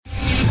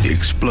The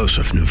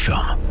explosive new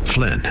film,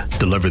 Flynn,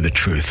 deliver the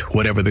truth,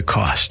 whatever the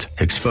cost,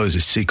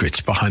 exposes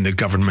secrets behind the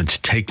government's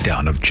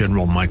takedown of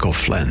General Michael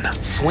Flynn.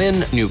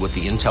 Flynn knew what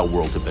the intel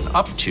world had been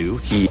up to.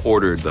 He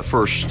ordered the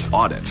first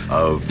audit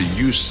of the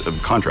use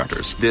of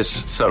contractors.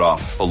 This set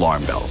off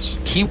alarm bells.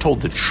 He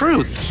told the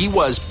truth. He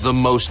was the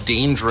most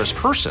dangerous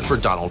person for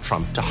Donald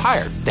Trump to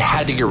hire. They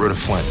had to get rid of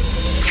Flynn.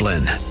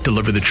 Flynn,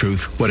 deliver the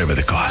truth, whatever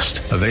the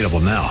cost. Available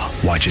now.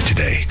 Watch it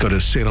today. Go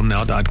to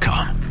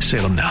salemnow.com.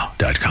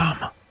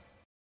 salemnow.com.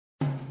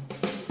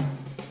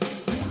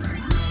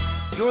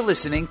 You're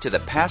listening to the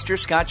Pastor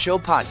Scott Show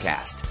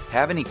podcast.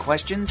 Have any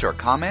questions or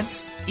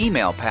comments?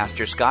 Email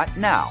Pastor Scott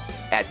now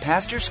at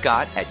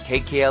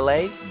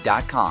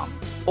pastorscott@kkla.com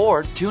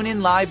or tune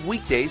in live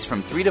weekdays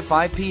from 3 to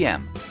 5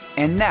 p.m.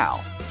 And now,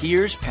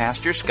 here's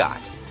Pastor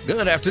Scott.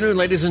 Good afternoon,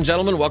 ladies and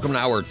gentlemen. Welcome to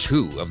Hour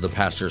 2 of the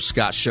Pastor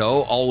Scott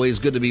Show. Always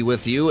good to be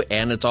with you,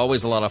 and it's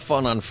always a lot of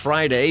fun on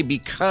Friday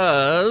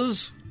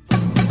because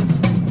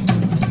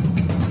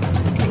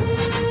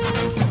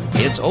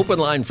it's Open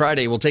Line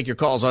Friday. We'll take your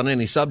calls on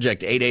any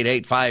subject.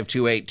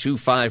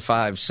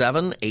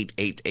 888-528-2557,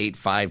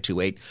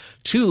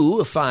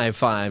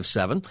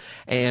 888-528-2557.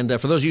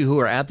 And for those of you who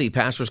are at the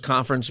Pastors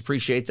Conference,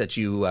 appreciate that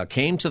you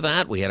came to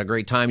that. We had a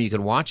great time. You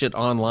can watch it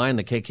online,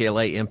 the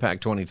KKLA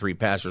Impact 23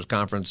 Pastors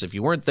Conference. If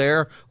you weren't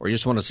there or you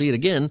just want to see it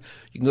again,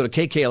 you can go to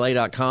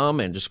kkla.com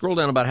and just scroll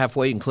down about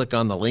halfway and click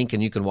on the link,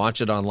 and you can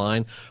watch it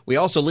online. We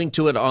also link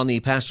to it on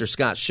the Pastor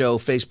Scott Show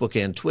Facebook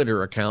and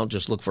Twitter account.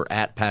 Just look for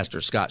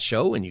 @Pastor Scott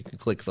Show, and you can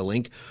click the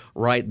link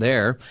right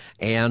there.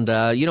 And,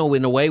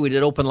 in a way, we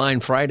did Open Line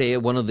Friday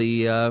at one of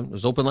the, it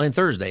was Open Line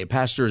Thursday,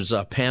 Pastors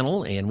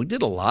panel, and we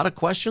did a lot of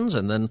questions.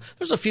 And then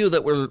there's a few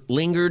that were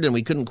lingered and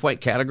we couldn't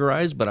quite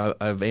categorize, but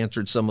I've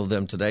answered some of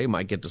them today.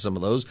 Might get to some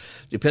of those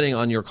depending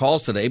on your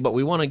calls today. But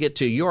we want to get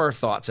to your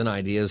thoughts and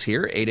ideas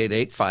here.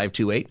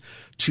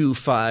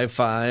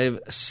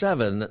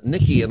 888-528-2557.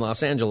 Nikki in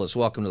Los Angeles,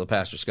 welcome to the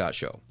Pastor Scott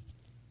Show.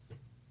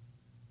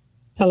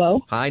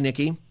 Hello. Hi,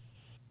 Nikki.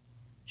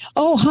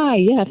 Oh, hi.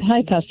 Yeah.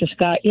 Hi, Pastor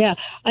Scott. Yeah.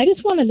 I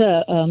just wanted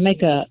to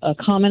make a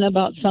comment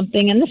about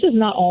something. And this is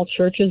not all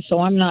churches, so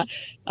I'm not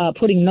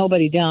putting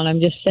nobody down.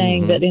 I'm just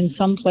saying that in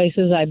some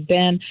places I've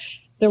been,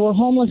 there were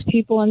homeless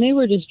people and they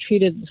were just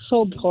treated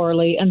so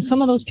poorly. And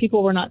some of those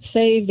people were not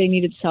saved. They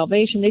needed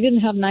salvation. They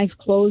didn't have nice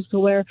clothes to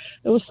wear.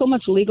 There was so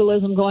much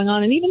legalism going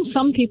on. And even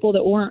some people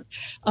that weren't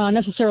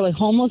necessarily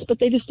homeless, but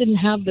they just didn't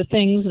have the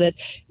things that,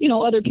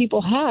 other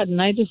people had.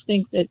 And I just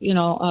think that,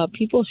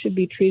 people should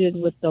be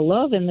treated with the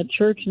love in the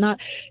church.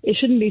 It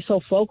shouldn't be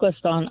so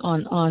focused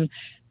on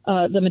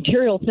the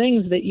material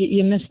things that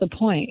you miss the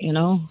point,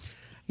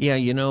 Yeah,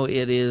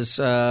 it is,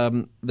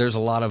 there's a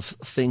lot of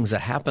things that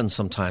happen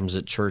sometimes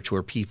at church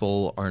where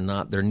people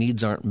their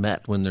needs aren't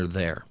met when they're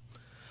there.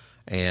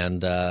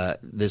 And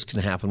this can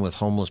happen with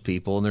homeless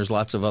people. And there's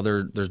lots of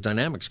there's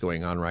dynamics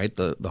going on, right?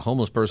 The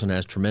homeless person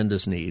has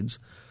tremendous needs.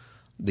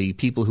 The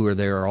people who are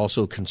there are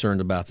also concerned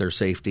about their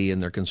safety,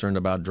 and they're concerned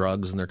about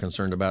drugs, and they're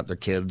concerned about their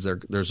kids.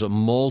 There's a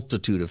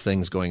multitude of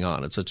things going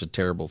on. It's such a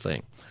terrible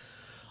thing.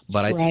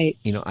 But I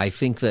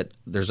think that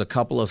there's a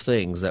couple of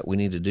things that we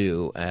need to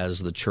do as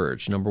the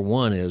church. Number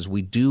one is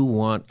we do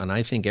want, and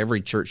I think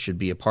every church should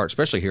be a part,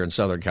 especially here in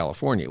Southern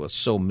California with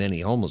so many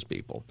homeless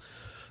people.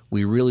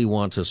 We really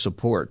want to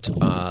support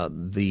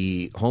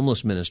the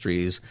homeless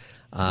ministries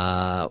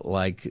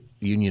like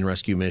Union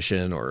Rescue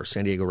Mission or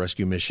San Diego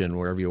Rescue Mission,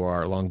 wherever you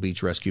are, Long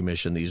Beach Rescue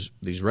Mission, these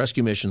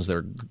rescue missions that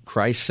are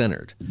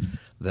Christ-centered,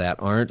 that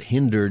aren't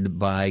hindered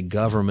by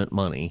government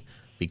money.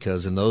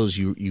 Because in those,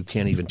 you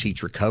can't even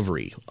teach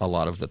recovery a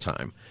lot of the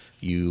time.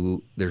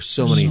 There's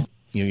so many,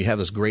 you have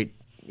this great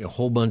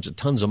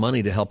tons of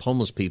money to help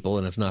homeless people,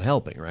 and it's not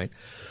helping, right?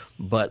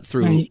 But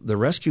through the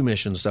rescue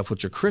mission stuff,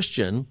 which are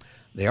Christian,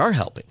 they are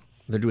helping.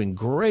 They're doing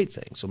great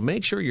things. So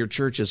make sure your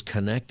church is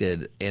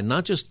connected, and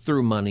not just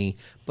through money,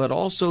 but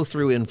also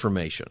through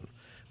information.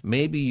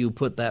 Maybe you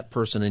put that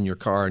person in your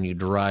car and you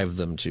drive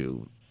them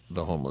to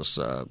the homeless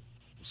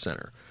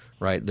center.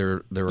 Right,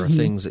 there are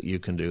things that you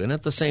can do. And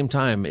at the same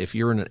time, if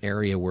you're in an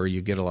area where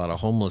you get a lot of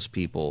homeless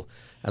people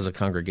as a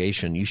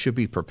congregation, you should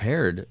be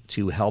prepared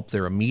to help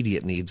their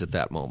immediate needs at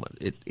that moment.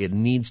 It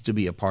needs to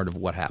be a part of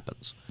what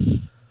happens.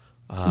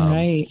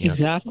 Right,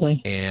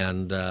 exactly.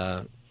 And,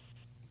 the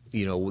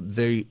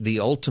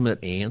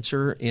ultimate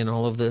answer in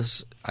all of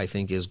this, I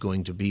think, is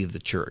going to be the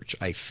church.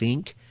 I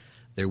think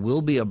there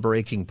will be a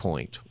breaking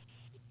point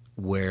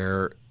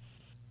where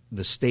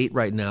the state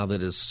right now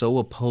that is so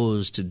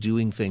opposed to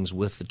doing things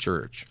with the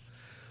church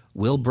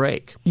will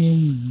break.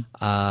 And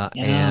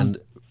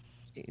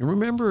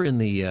remember in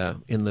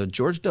the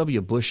George W.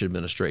 Bush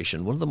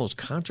administration, one of the most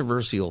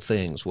controversial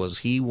things was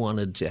he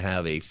wanted to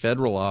have a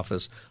federal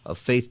office of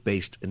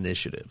faith-based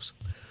initiatives.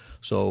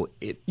 So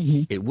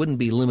it wouldn't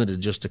be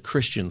limited just to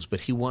Christians,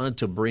 but he wanted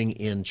to bring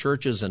in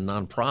churches and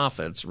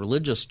nonprofits,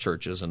 religious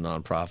churches and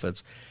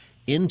nonprofits,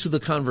 into the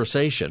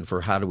conversation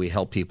for how do we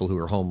help people who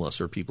are homeless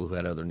or people who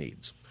had other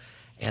needs.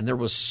 And there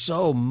was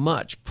so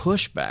much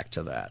pushback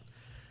to that.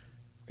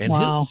 And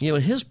wow.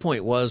 His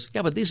point was,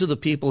 yeah, but these are the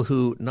people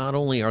who not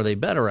only are they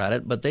better at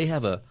it, but they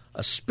have a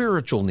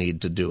spiritual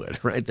need to do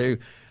it, right? They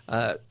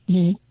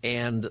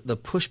and the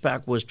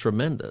pushback was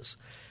tremendous.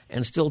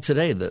 And still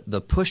today,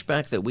 the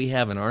pushback that we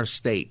have in our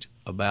state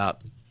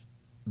about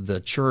the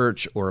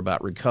church or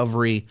about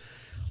recovery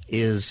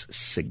is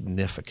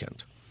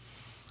significant.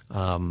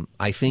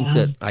 I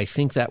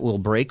think that will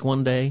break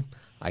one day.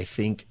 I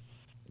think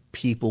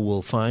people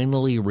will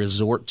finally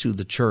resort to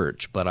the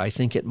church, but I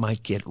think it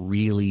might get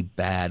really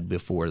bad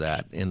before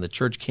that, and the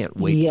church can't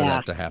wait for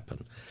that to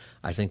happen.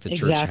 I think the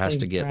church has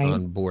to get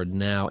on board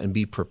now and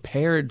be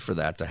prepared for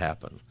that to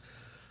happen.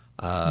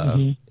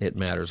 It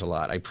matters a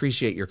lot. I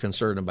appreciate your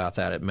concern about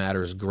that. It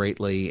matters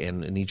greatly,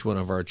 and in each one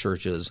of our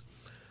churches,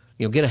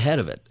 get ahead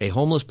of it. A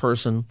homeless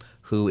person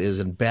who is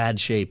in bad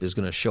shape is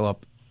going to show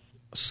up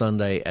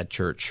Sunday at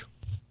your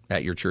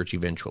church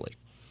eventually.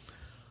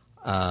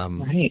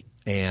 Right.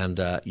 And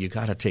you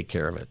got to take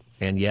care of it.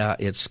 And yeah,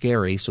 it's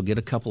scary. So get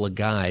a couple of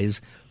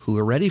guys who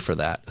are ready for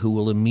that, who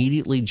will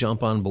immediately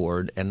jump on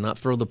board and not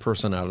throw the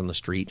person out on the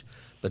street,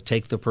 but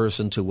take the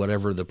person to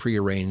whatever the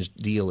prearranged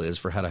deal is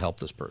for how to help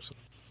this person.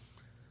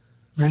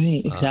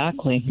 Right.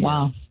 Exactly.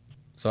 Wow.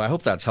 So I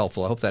hope that's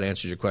helpful. I hope that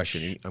answers your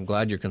question. I'm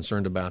glad you're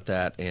concerned about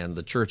that. And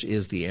the church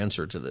is the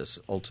answer to this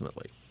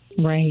ultimately.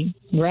 Right.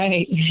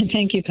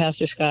 Thank you,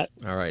 Pastor Scott.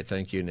 All right.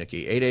 Thank you,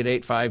 Nikki.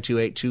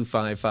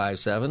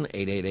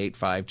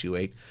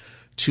 888-528-2557,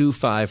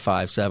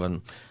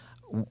 888-528-2557.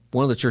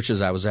 One of the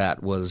churches I was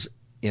at was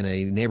in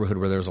a neighborhood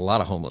where there was a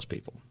lot of homeless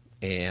people.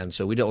 And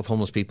so we dealt with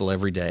homeless people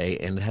every day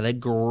and had a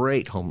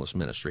great homeless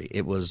ministry.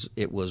 It was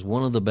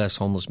one of the best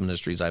homeless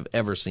ministries I've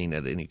ever seen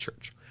at any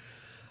church.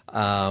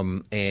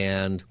 But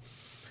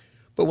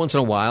once in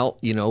a while,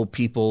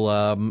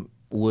 people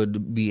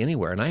would be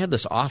anywhere. And I had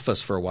this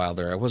office for a while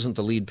there. I wasn't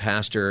the lead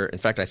pastor. In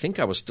fact, I think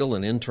I was still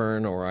an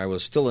intern, or I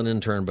was still an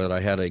intern, but I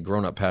had a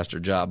grown-up pastor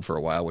job for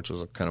a while, which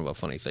was kind of a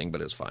funny thing,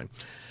 but it's fine.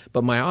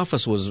 But my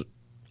office was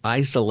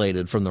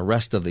isolated from the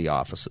rest of the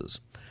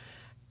offices.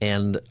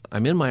 And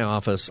I'm in my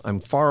office, I'm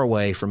far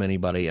away from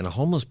anybody, and a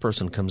homeless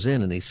person comes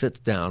in and he sits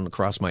down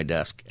across my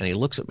desk and he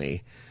looks at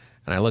me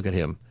and I look at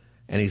him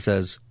and he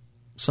says,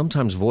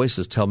 "Sometimes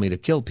voices tell me to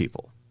kill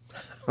people."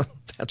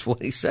 That's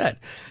what he said.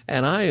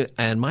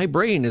 And my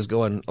brain is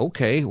going,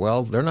 okay,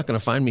 well, they're not going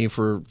to find me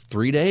for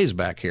 3 days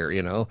back here,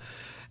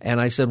 And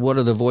I said, "What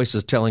are the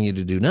voices telling you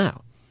to do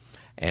now?"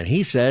 And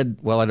he said,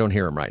 "Well, I don't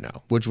hear him right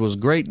now," which was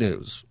great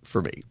news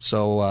for me.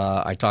 So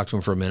I talked to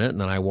him for a minute, and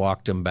then I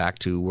walked him back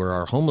to where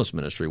our homeless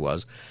ministry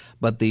was.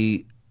 But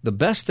the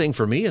best thing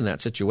for me in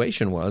that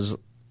situation was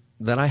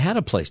that I had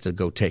a place to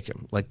go take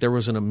him. Like there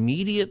was an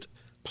immediate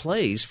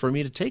place for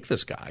me to take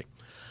this guy.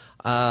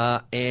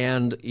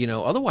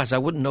 Otherwise I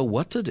wouldn't know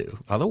what to do.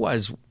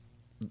 Otherwise,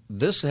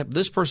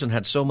 this person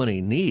had so many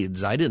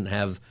needs, I didn't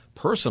have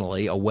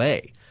personally a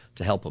way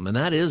to help them. And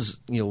that is,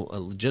 a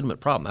legitimate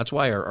problem. That's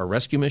why our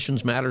rescue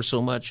missions matter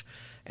so much.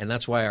 And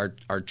that's why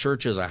our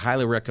churches, I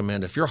highly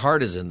recommend, if your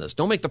heart is in this,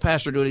 don't make the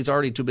pastor do it. He's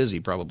already too busy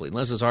probably,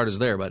 unless his heart is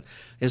there. But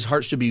his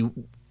heart should be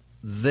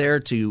there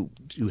to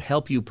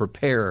help you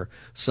prepare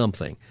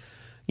something.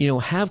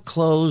 Have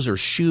clothes or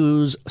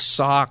shoes,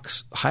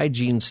 socks,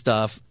 hygiene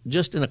stuff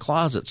just in a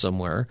closet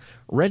somewhere,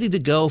 ready to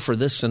go for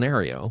this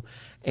scenario,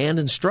 and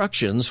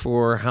instructions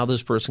for how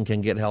this person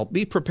can get help.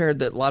 Be prepared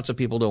that lots of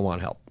people don't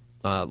want help.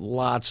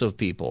 Lots of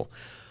people.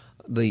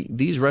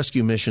 These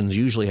rescue missions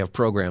usually have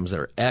programs that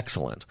are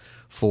excellent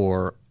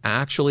for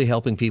actually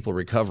helping people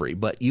recovery,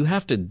 but you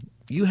have to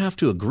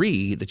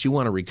agree that you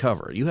want to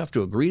recover. You have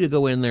to agree to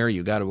go in there.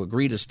 You got to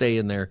agree to stay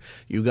in there.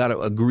 You got to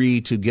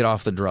agree to get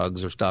off the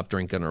drugs or stop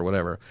drinking or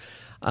whatever.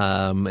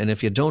 And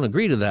if you don't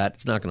agree to that,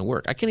 it's not going to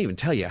work. I can't even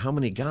tell you how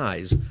many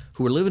guys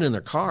who were living in their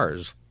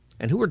cars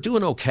and who were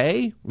doing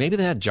okay. Maybe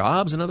they had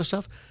jobs and other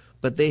stuff,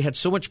 but they had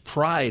so much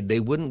pride they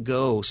wouldn't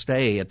go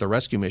stay at the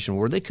rescue mission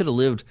where they could have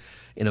lived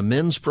in a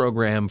men's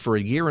program for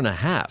a year and a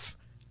half,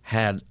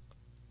 had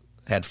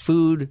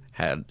food,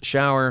 had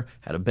shower,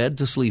 had a bed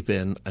to sleep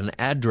in, an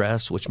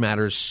address, which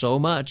matters so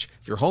much.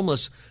 If you're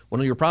homeless,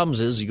 one of your problems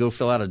is you go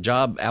fill out a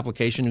job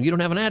application and you don't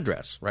have an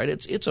address, right?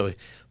 It's a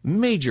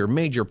major,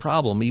 major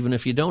problem, even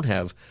if you don't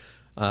have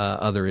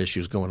other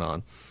issues going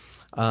on.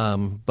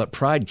 But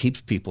pride keeps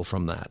people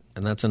from that,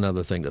 and that's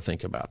another thing to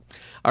think about.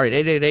 All right,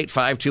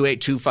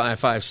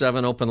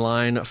 888-528-2557, open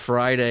line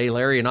Friday.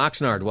 Larry in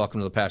Oxnard, welcome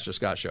to the Pastor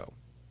Scott Show.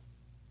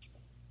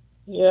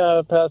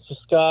 Yeah, Pastor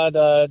Scott,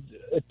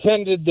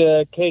 attended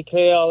the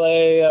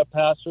KKLA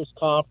Pastors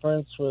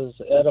Conference, was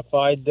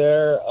edified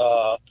there.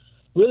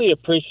 Really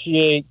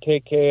appreciate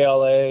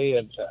KKLA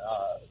and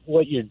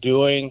what you're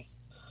doing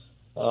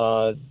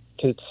to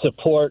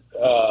support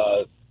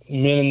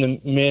men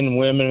and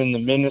women in the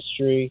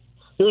ministry.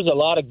 There was a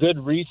lot of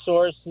good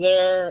resource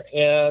there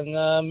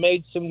and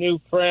made some new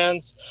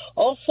friends.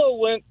 Also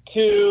went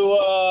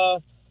to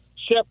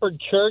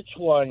Shepherd Church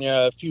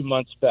a few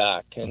months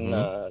back, and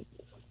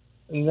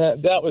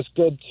that was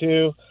good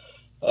too.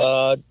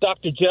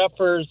 Dr.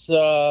 Jeffers,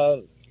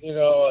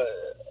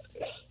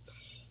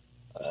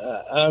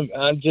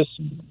 I'm just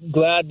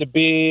glad to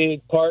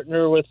be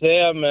partner with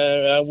them,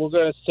 and we're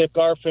going to stick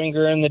our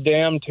finger in the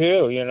dam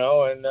too, and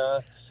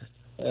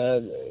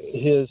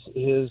his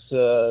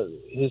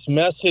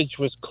message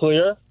was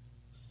clear.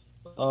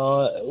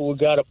 We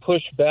got to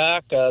push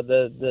back.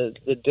 The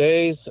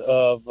days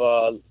of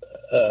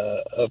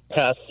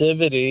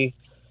passivity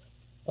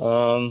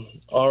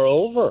are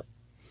over.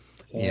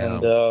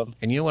 Yeah.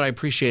 And you know what I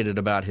appreciated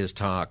about his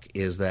talk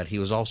is that he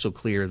was also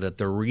clear that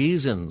the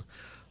reason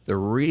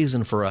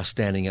for us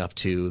standing up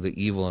to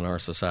the evil in our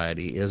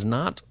society is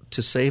not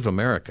to save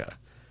America.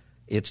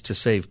 It's to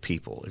save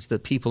people. It's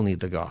that people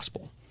need the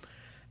gospel.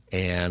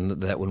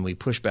 And that when we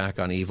push back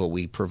on evil,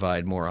 we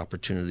provide more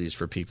opportunities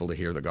for people to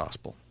hear the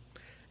gospel.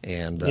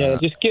 And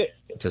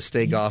to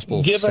stay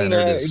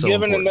gospel-centered is so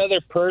giving important.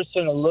 Another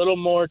person a little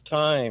more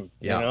time,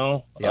 Yeah.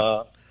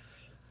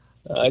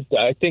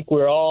 I think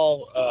we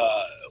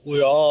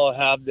all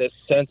have this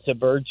sense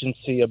of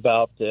urgency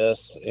about this.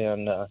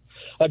 And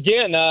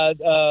again,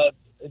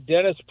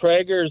 Dennis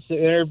Prager's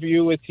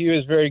interview with you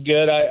is very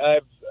good.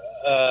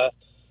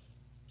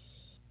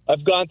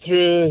 I've gone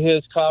through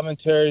his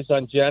commentaries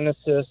on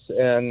Genesis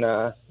and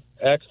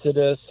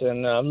Exodus,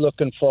 and I'm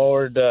looking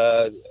forward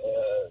to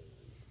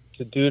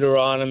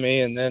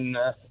Deuteronomy, and then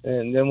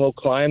we'll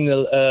climb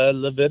the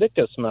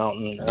Leviticus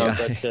mountain.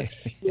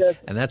 Yeah.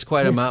 And that's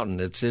quite a mountain.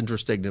 It's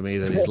interesting to me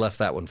that he's left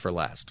that one for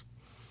last.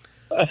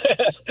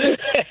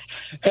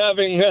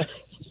 Having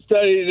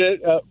studied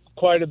it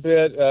quite a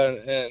bit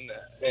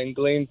and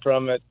gleaned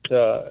from it,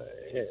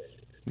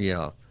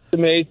 yeah, it's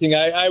amazing.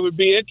 I would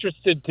be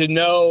interested to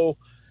know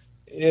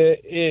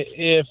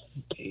if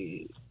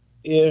he's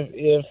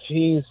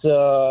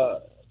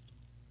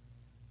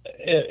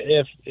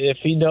if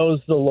he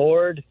knows the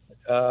Lord.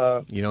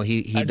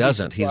 He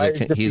doesn't.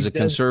 He's a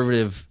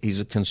conservative.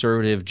 He's a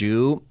conservative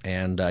Jew,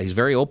 and he's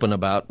very open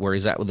about where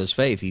he's at with his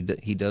faith. He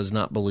does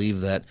not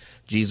believe that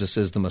Jesus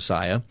is the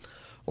Messiah,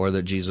 or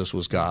that Jesus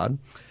was God.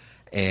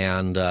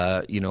 And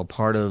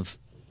part of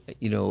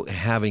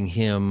having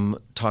him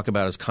talk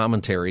about his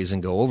commentaries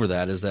and go over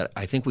that is that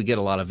I think we get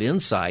a lot of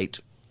insight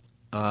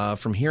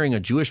from hearing a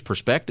Jewish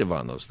perspective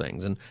on those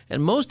things.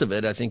 And most of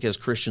it, I think, as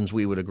Christians,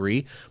 we would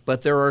agree.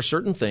 But there are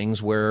certain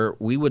things where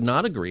we would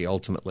not agree,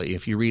 ultimately.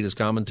 If you read his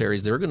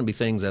commentaries, there are going to be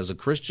things as a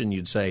Christian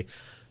you'd say,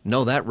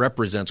 no, that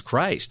represents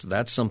Christ.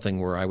 That's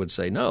something where I would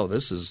say, no,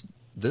 this is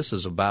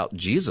about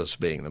Jesus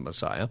being the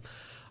Messiah.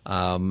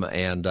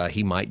 And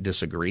he might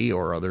disagree,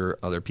 or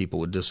other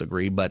people would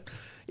disagree. But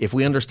if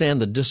we understand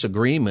the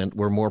disagreement,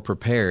 we're more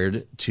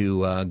prepared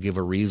to give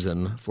a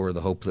reason for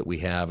the hope that we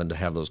have and to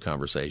have those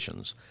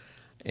conversations.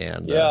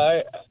 And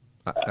I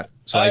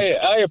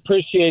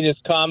appreciate his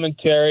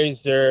commentaries.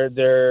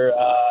 They're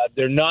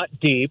not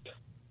deep,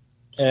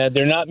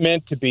 they're not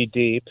meant to be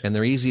deep, and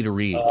they're easy to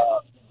read.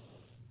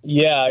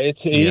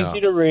 It's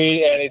easy to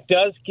read, and it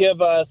does give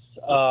us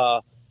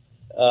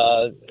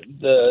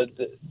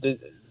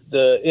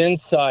the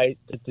insight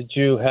that the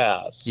Jew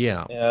has.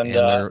 Yeah,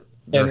 and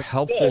they're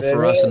helpful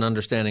for us in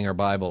understanding our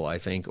Bible, I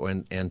think,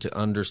 and to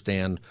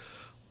understand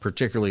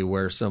particularly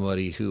where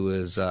somebody who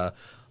is a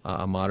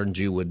modern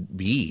Jew would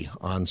be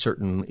on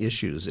certain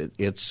issues.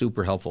 It's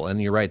super helpful. And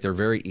you're right, they're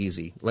very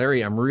easy.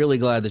 Larry, I'm really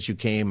glad that you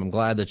came. I'm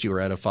glad that you were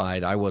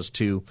edified. I was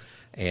too.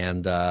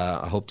 And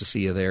I hope to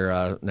see you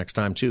there next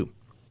time too.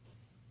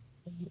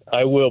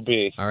 I will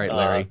be. All right,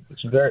 Larry.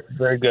 It's very,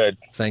 very good.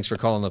 Thanks for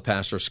calling the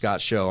Pastor Scott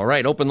Show. All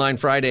right, Open Line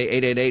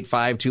Friday,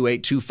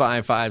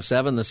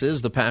 888-528-2557. This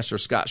is the Pastor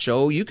Scott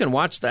Show. You can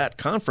watch that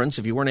conference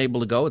if you weren't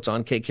able to go. It's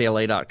on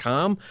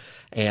KKLA.com.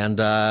 And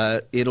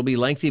it'll be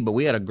lengthy, but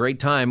we had a great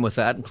time with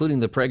that, including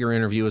the Prager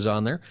interview is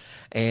on there.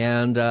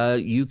 And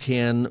you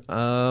can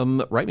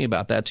write me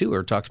about that, too,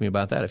 or talk to me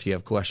about that if you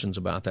have questions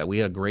about that. We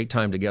had a great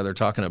time together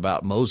talking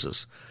about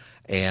Moses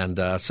and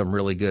some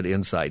really good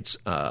insights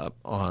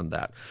on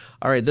that.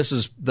 All right, this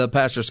is the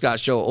Pastor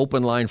Scott Show,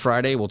 Open Line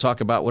Friday. We'll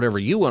talk about whatever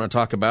you want to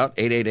talk about,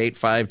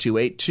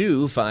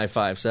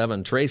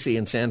 888-528-2557. Tracy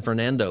in San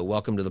Fernando,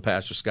 welcome to the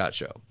Pastor Scott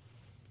Show.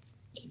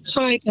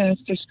 Hi,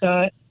 Pastor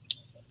Scott.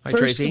 Hi,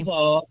 Tracy. First of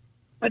all,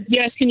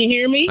 yes, can you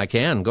hear me? I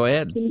can. Go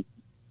ahead.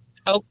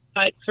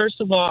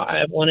 First of all,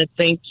 I want to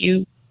thank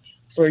you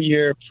for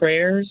your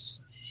prayers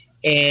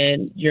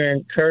and your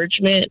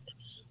encouragement.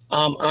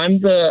 I'm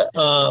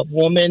the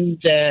woman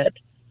that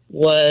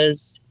was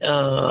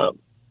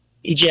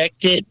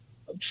ejected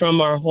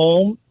from our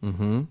home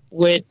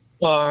with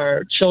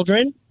our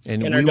children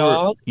and our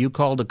dog. You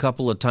called a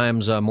couple of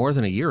times more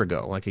than a year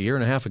ago, like a year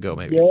and a half ago,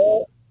 maybe.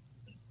 Yeah.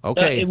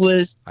 Okay.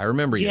 I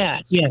remember you. Yeah.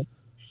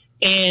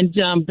 And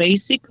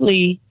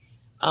basically,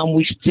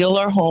 we still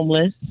are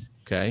homeless.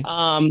 Okay.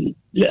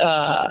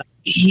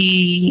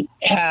 He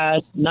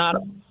has not.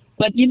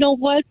 But you know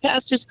what,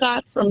 Pastor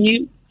Scott, from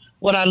you,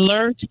 what I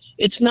learned,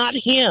 it's not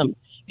him.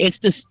 It's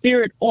the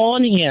spirit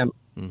on him.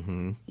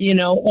 Mm-hmm.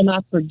 And I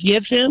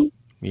forgive him.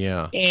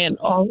 Yeah. And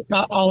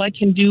all I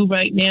can do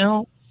right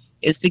now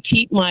is to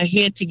keep my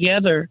head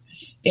together,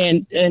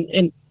 and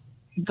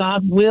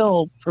God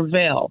will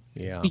prevail.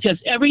 Yeah. Because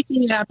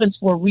everything happens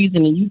for a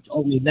reason, and you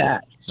told me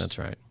that. That's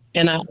right.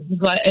 And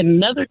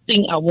another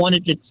thing I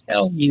wanted to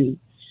tell you,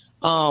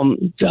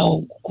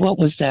 so what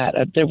was that?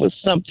 There was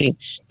something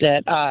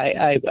that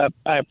I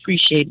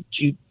appreciated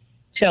you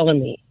telling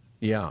me.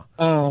 Yeah.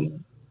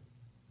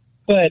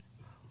 But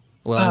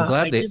well,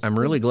 I'm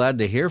really glad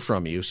to hear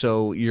from you.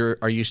 So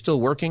are you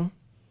still working?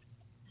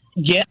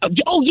 Yeah.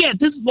 Oh, yeah.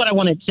 This is what I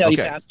wanted to tell you,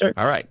 Pastor.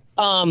 All right.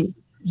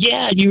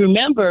 Yeah. You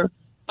remember,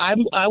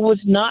 I was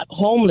not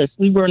homeless.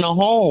 We were in a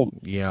home.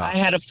 Yeah. I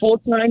had a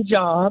full-time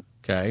job.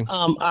 Okay.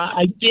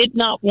 I did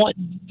not want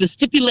the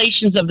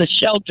stipulations of the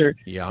shelter.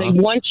 Yeah. They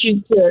want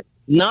you to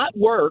not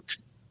work,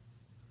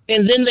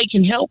 and then they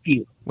can help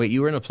you. Wait,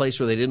 you were in a place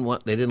where they didn't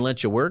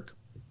let you work?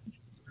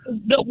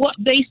 What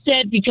they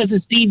said, because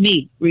it's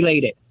DV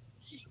related,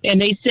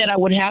 and they said I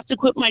would have to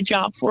quit my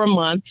job for a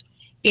month,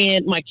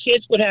 and my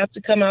kids would have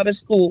to come out of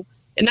school,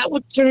 and that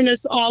would turn us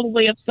all the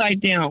way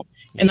upside down,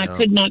 and I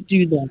could not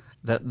do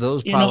that.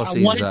 Those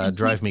policies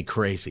drive me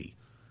crazy.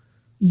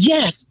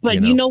 Yes,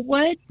 but you know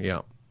what?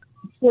 Yeah.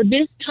 For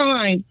this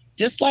time,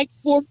 just like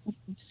for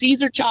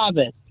Cesar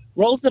Chavez,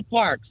 Rosa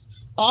Parks,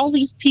 all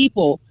these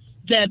people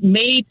that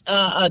made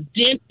a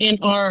dent in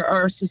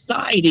our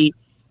society,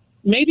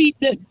 maybe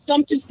that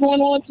something's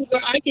going on to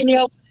where I can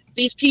help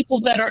these people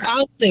that are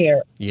out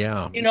there.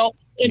 Yeah.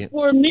 And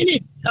for a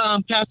minute,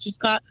 Pastor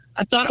Scott,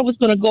 I thought I was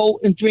going to go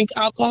and drink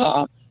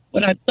alcohol,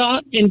 but I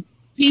thought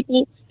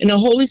people and the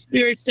Holy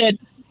Spirit said,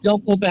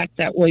 don't go back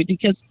that way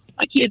because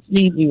my kids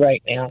need me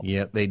right now.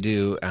 Yeah, they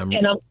do.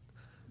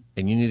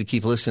 And you need to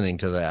keep listening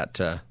to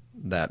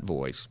that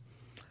voice.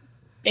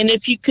 And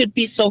if you could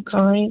be so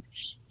kind,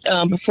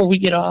 before we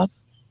get off,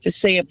 to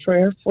say a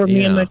prayer for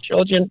me and my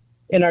children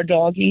and our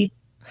doggie.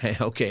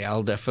 Okay,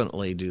 I'll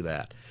definitely do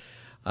that.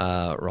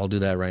 Or I'll do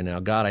that right now.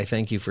 God, I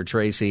thank you for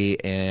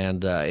Tracy,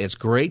 and it's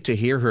great to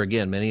hear her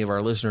again. Many of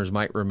our listeners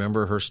might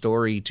remember her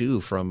story, too,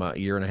 from a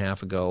year and a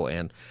half ago.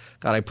 And,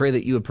 God, I pray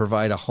that you would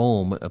provide a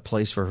home, a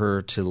place for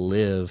her to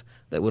live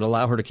that would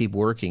allow her to keep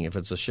working. If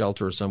it's a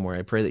shelter or somewhere,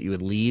 I pray that you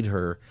would lead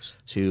her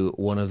to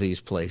one of these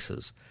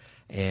places,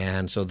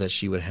 and so that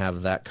she would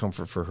have that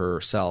comfort for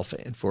herself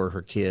and for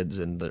her kids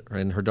and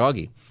her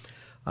doggie.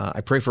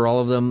 I pray for all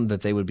of them that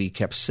they would be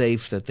kept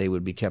safe, that they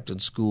would be kept in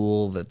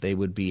school, that they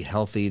would be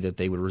healthy, that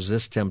they would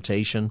resist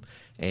temptation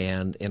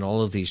and in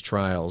all of these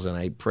trials. And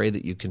I pray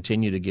that you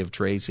continue to give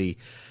Tracy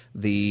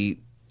the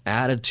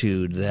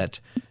attitude that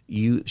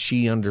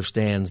she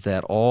understands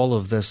that all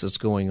of this that's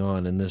going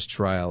on in this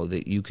trial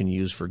that you can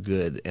use for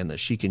good and that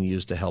she can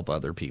use to help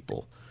other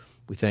people.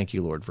 We thank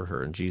you, Lord, for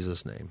her. In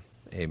Jesus' name,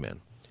 amen.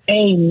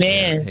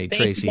 Amen. Yeah. Hey,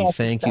 Tracy,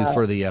 thank you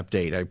for the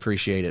update. I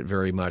appreciate it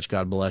very much.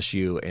 God bless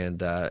you,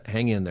 and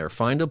hang in there.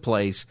 Find a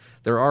place.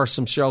 There are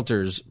some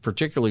shelters,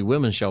 particularly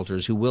women's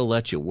shelters, who will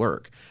let you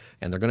work.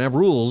 And they're going to have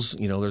rules.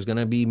 There's going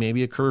to be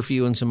maybe a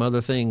curfew and some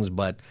other things,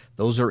 but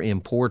those are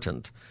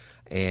important.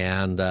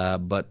 And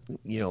but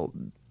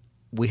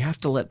we have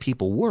to let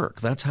people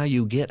work. That's how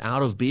you get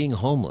out of being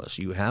homeless.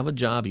 You have a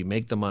job, you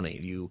make the money.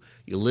 You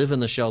live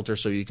in the shelter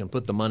so you can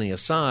put the money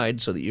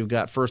aside so that you've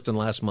got first and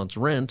last month's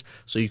rent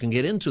so you can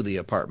get into the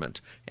apartment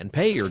and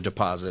pay your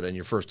deposit and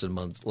your first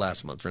and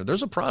last month's rent.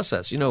 There's a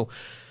process.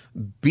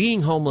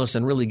 Being homeless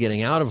and really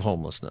getting out of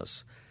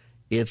homelessness,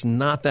 it's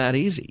not that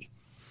easy.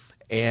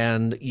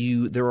 And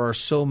there are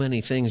so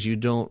many things you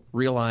don't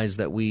realize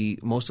that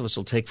most of us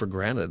will take for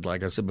granted.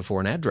 Like I said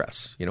before, an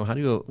address. How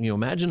do you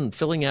imagine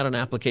filling out an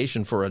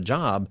application for a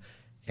job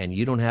and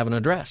you don't have an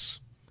address?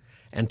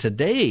 And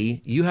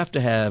today you have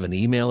to have an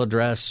email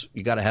address.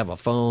 You got to have a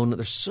phone.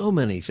 There's so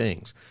many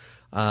things.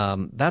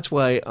 That's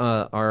why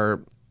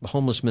our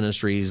homeless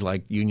ministries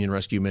like Union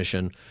Rescue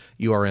Mission,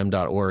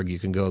 URM.org, you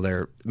can go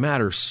there,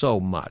 matter so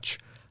much.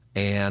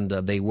 And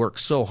they work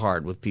so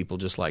hard with people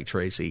just like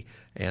Tracy.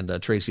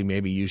 And Tracy,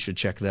 maybe you should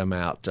check them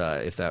out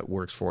if that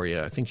works for you.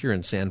 I think you're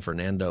in San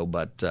Fernando,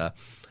 but I'm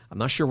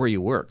not sure where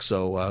you work.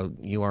 So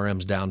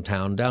URM's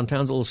downtown.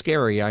 Downtown's a little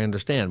scary, I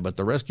understand, but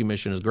the rescue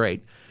mission is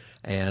great.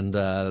 And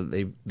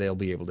they'll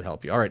be able to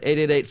help you. All right,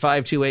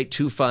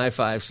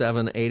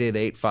 888-528-2557,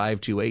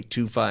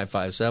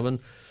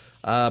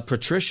 888-528-2557.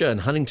 Patricia in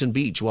Huntington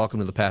Beach,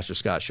 welcome to the Pastor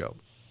Scott Show.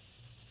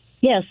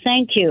 Yes,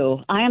 thank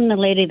you. I am the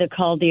lady that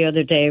called the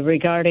other day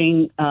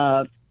regarding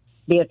the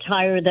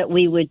attire that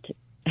we would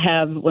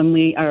have when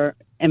we are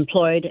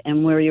employed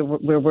and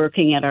we're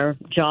working at our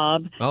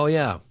job. Oh,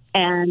 yeah.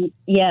 And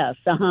yes,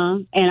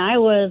 And I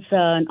was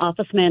an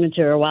office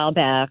manager a while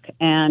back,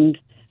 and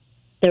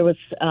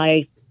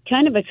I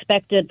kind of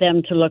expected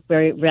them to look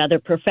rather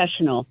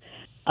professional.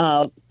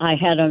 I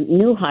had a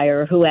new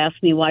hire who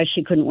asked me why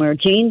she couldn't wear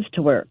jeans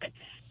to work,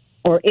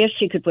 or if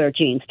she could wear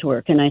jeans to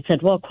work. And I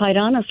said, well, quite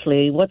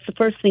honestly, what's the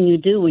first thing you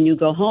do when you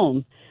go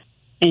home?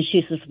 And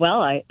she says,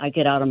 well, I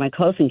get out of my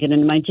clothes and get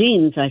into my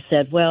jeans. I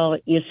said, well,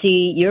 you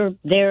see, you're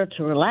there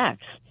to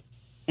relax,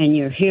 and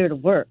you're here to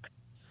work.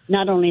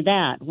 Not only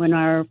that, when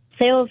our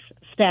sales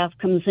staff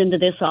comes into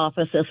this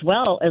office, as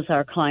well as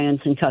our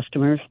clients and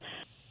customers,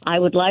 I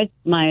would like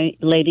my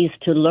ladies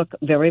to look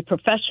very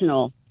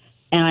professional.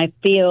 And I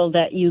feel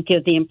that you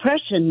give the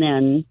impression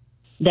then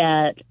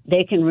that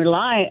they can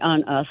rely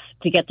on us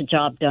to get the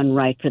job done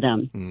right for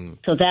them.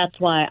 So that's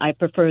why I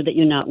prefer that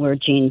you not wear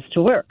jeans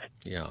to work.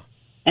 Yeah.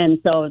 And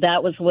so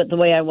that was the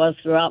way I was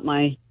throughout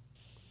my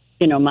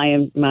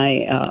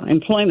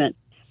employment.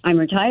 I'm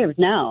retired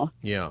now.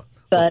 Yeah.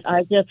 But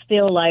I just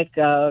feel like,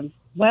 as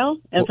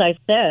I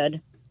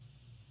said,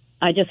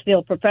 I just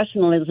feel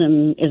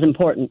professionalism is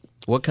important.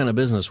 What kind of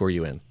business were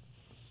you in?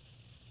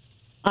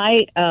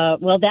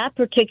 That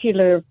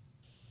particular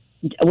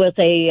was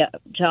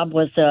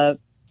a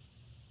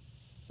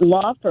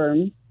law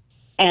firm,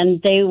 and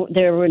they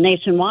were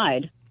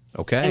nationwide.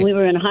 Okay. And we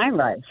were in a high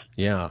rise.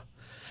 Yeah.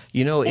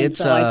 You know, and it's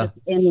so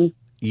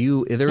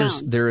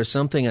there is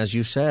something, as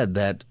you said,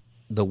 that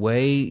the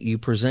way you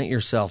present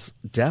yourself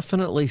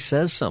definitely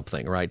says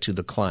something, right, to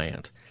the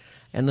client.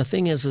 And the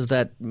thing is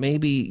that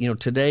maybe,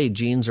 today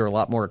jeans are a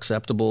lot more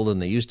acceptable than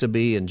they used to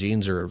be, and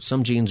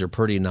some jeans are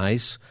pretty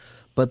nice.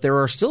 But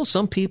there are still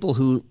some people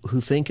who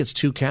think it's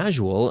too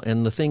casual.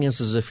 And the thing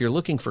is if you're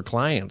looking for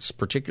clients,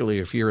 particularly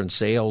if you're in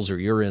sales or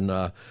you're in,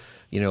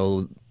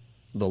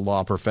 the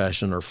law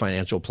profession or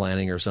financial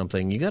planning or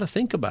something, you got to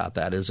think about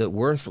that. Is it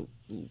worth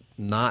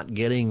not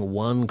getting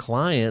one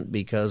client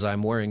because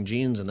I'm wearing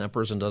jeans and that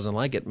person doesn't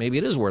like it? Maybe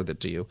it is worth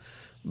it to you,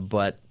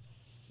 but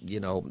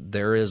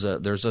there's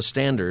a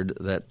standard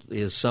that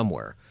is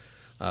somewhere.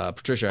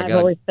 Patricia, I've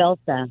always felt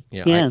that.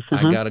 Yeah, yes,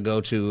 I got to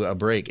go to a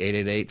break.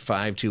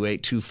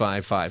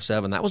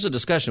 888-528-2557. That was a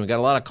discussion. We got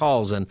a lot of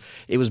calls, and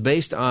it was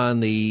based on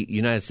the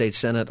United States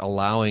Senate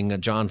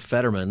allowing John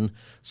Fetterman,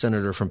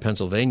 senator from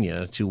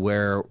Pennsylvania, to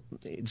wear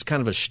 – it's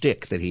kind of a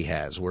shtick that he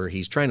has where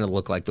he's trying to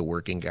look like the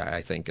working guy,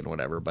 I think, and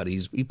whatever. But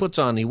he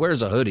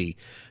wears a hoodie.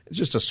 It's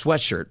just a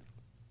sweatshirt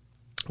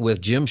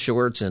with gym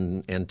shorts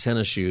and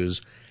tennis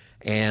shoes.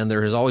 And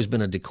there has always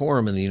been a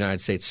decorum in the United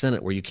States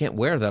Senate where you can't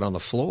wear that on the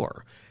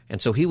floor. And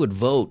so he would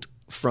vote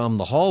from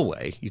the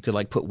hallway. You could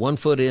put one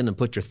foot in and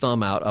put your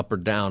thumb out up or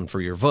down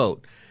for your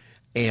vote.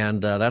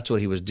 And that's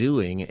what he was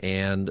doing.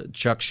 And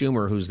Chuck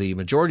Schumer, who's the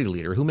majority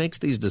leader, who makes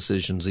these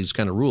decisions, these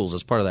kind of rules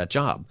as part of that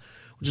job,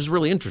 which is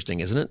really interesting,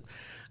 isn't it?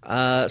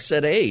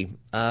 Said, hey,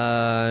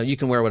 you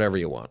can wear whatever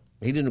you want.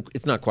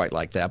 It's not quite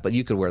like that, but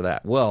you could wear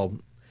that. Well,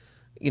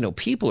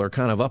 people are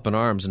kind of up in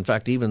arms. In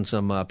fact, even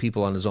some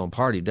people on his own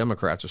party,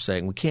 Democrats, are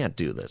saying, we can't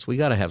do this. We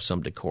got to have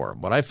some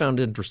decorum. What I found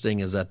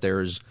interesting is that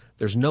there's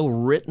no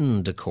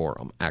written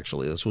decorum,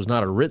 actually. This was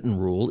not a written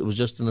rule. It was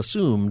just an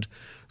assumed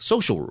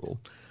social rule.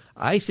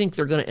 I think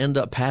they're going to end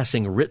up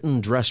passing written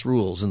dress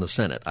rules in the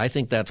Senate. I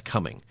think that's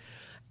coming.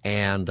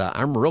 And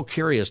I'm real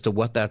curious to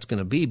what that's going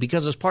to be,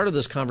 because as part of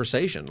this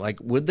conversation,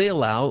 would they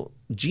allow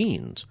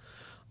jeans?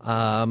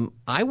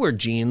 I wear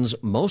jeans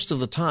most of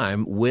the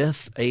time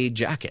with a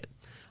jacket.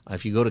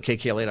 If you go to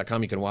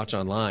KKLA.com, you can watch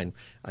online.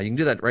 You can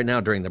do that right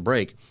now during the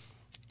break.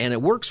 And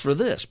it works for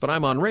this, but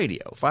I'm on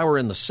radio. If I were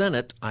in the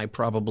Senate, I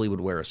probably would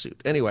wear a suit.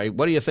 Anyway,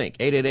 what do you think?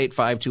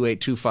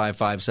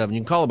 888-528-2557. You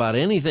can call about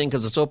anything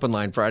because it's Open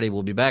Line Friday.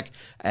 We'll be back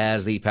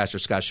as the Pastor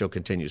Scott Show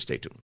continues. Stay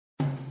tuned.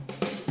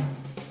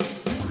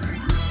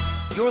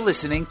 You're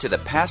listening to the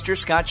Pastor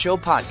Scott Show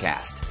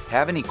podcast.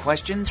 Have any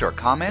questions or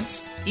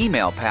comments?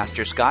 Email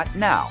Pastor Scott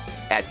now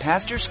at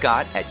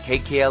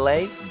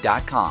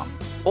pastorscott@kkla.com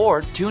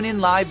or tune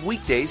in live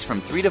weekdays from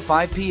 3 to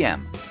 5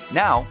 p.m.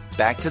 Now,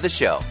 back to the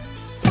show.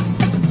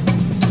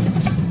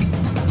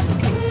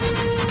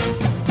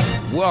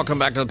 Welcome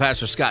back to the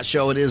Pastor Scott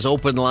Show. It is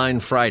Open Line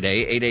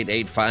Friday,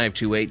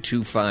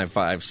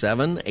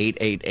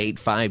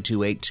 888-528-2557,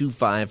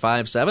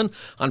 888-528-2557.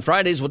 On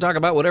Fridays, we'll talk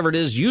about whatever it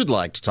is you'd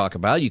like to talk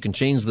about. You can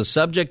change the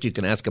subject. You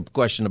can ask a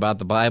question about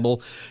the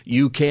Bible.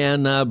 You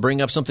can bring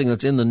up something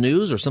that's in the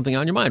news or something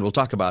on your mind. We'll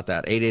talk about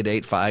that,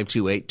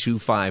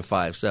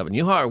 888-528-2557.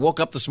 You woke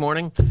up this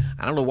morning.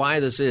 I don't know why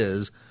this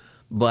is,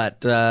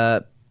 but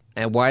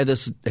and why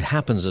this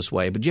happens this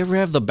way. But do you ever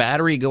have the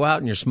battery go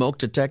out in your smoke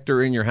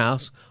detector in your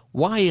house?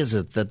 Why is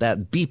it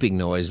that beeping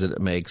noise that it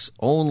makes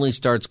only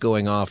starts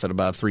going off at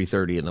about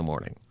 3:30 in the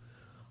morning?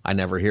 I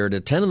never hear it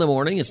at 10 in the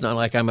morning. It's not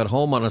like I'm at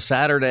home on a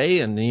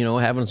Saturday and,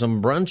 having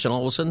some brunch and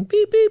all of a sudden,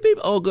 beep, beep, beep.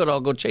 Oh, good, I'll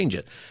go change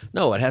it.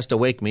 No, it has to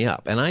wake me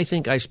up. And I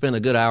think I spent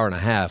a good hour and a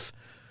half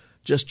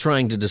just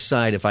trying to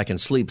decide if I can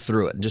sleep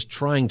through it and just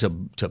trying to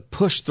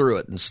push through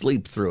it and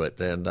sleep through it.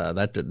 And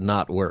that did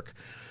not work.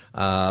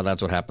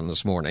 That's what happened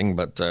this morning.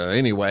 But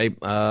anyway,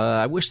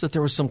 I wish that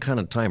there was some kind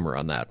of timer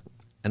on that.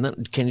 And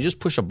then can you just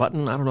push a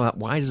button? I don't know.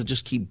 Why does it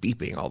just keep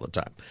beeping all the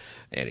time?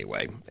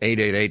 Anyway,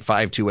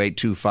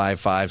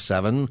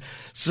 888-528-2557.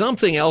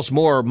 Something else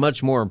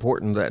much more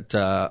important that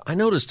I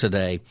noticed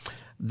today,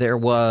 there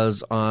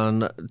was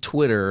on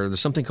Twitter, there's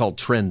something called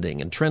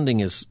trending. And trending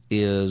is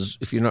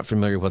if you're not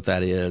familiar with what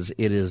that is,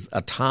 it is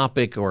a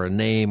topic or a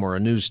name or a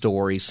news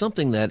story,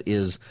 something that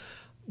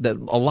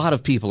a lot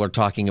of people are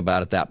talking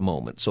about at that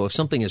moment. So if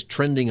something is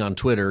trending on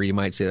Twitter, you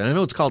might say that. I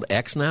know it's called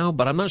X now,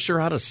 but I'm not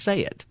sure how to say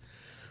it.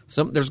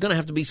 There's going to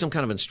have to be some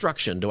kind of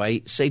instruction. Do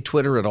I say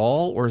Twitter at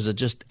all, or is it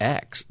just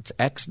X? It's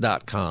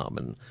X.com.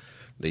 And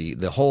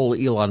the whole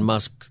Elon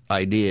Musk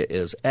idea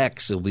is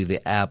X will be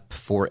the app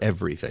for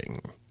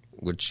everything.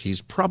 which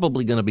he's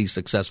probably going to be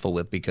successful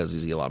with because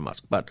he's Elon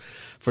Musk. But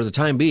for the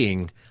time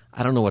being,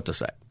 I don't know what to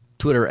say.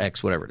 Twitter,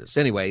 X, whatever it is.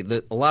 Anyway,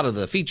 a lot of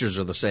the features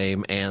are the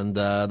same, and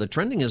the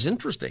trending is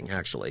interesting,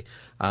 actually,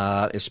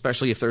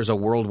 especially if there's a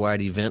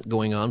worldwide event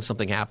going on,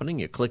 something happening.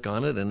 You click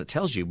on it, and it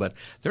tells you. But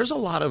there's a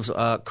lot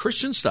of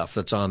Christian stuff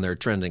that's on there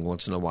trending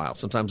once in a while.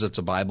 Sometimes it's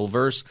a Bible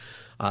verse,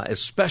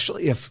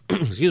 especially if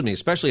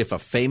especially if a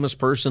famous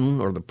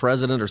person or the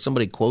president or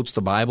somebody quotes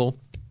the Bible.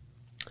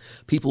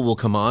 People will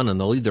come on and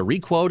they'll either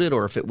requote it,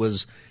 or if it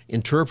was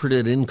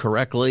interpreted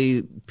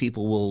incorrectly,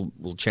 people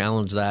will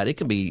challenge that. It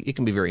can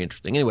be very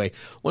interesting. Anyway,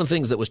 one of the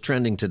things that was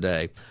trending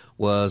today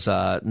was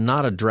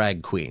not a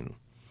drag queen,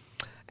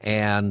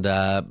 and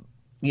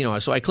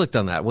so I clicked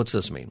on that. What's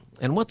this mean?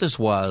 And what this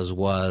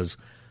was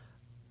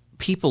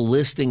people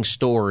listing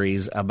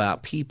stories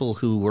about people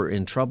who were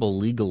in trouble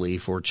legally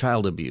for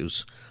child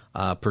abuse.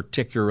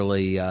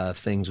 Particularly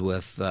things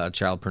with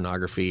child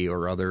pornography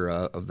or other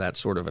of that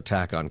sort of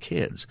attack on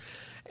kids.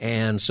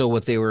 And so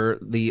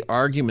the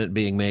argument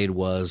being made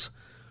was,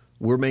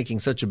 we're making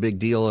such a big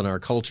deal in our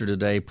culture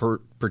today,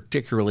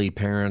 particularly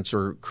parents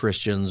or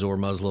Christians or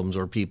Muslims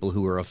or people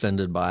who are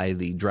offended by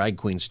the drag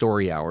queen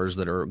story hours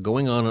that are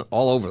going on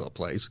all over the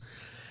place.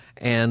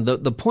 And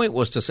the point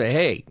was to say,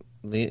 hey,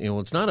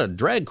 it's not a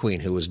drag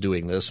queen who was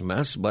doing this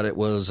mess, but it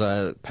was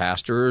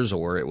pastors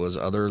or it was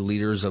other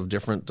leaders of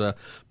different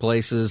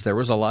places. There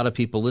was a lot of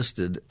people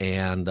listed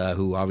and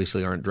who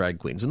obviously aren't drag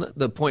queens. And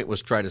the point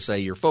was try to say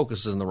your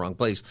focus is in the wrong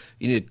place.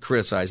 You need to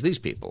criticize these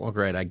people. Well,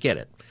 great, I get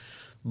it.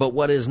 But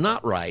what is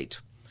not right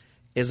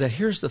is that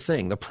here's the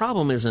thing. The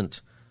problem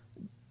isn't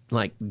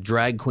like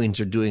drag queens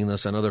are doing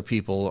this and other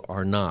people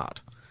are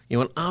not.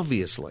 And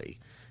obviously,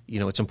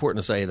 it's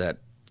important to say that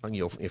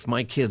if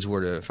my kids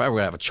if I were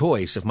to have a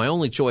choice, if my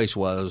only choice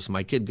was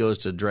my kid goes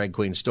to drag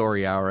queen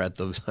story hour at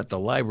the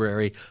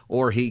library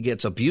or he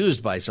gets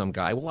abused by some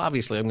guy, well,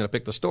 obviously I'm going to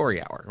pick the story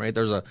hour, right?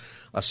 There's a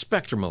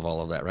spectrum of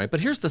all of that, right?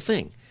 But here's the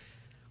thing.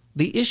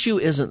 The issue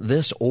isn't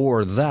this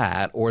or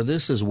that, or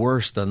this is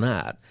worse than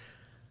that.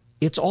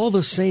 It's all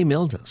the same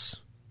illness.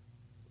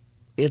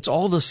 It's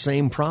all the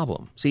same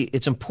problem. See,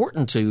 it's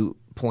important to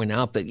point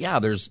out that, yeah,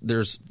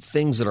 there's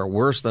things that are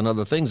worse than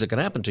other things that can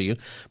happen to you.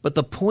 But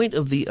the point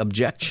of the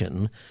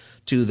objection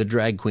to the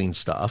drag queen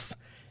stuff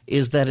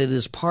is that it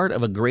is part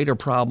of a greater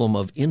problem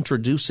of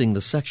introducing the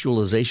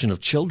sexualization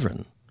of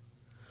children,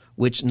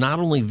 which not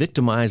only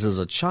victimizes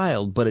a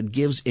child, but it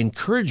gives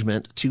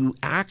encouragement to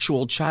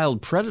actual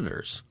child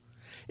predators.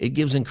 It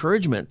gives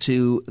encouragement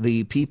to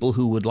the people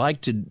who would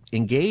like to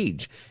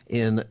engage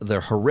in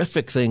the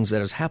horrific things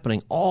that is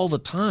happening all the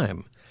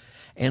time.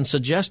 And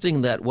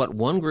suggesting that what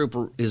one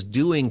group is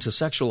doing to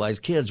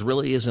sexualize kids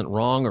really isn't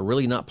wrong or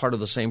really not part of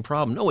the same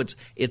problem. No,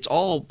 it's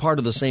all part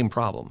of the same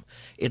problem.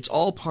 It's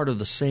all part of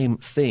the same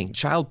thing.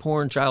 Child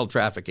porn, child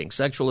trafficking,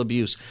 sexual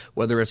abuse,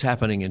 whether it's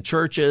happening in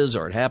churches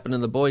or it happened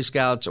in the Boy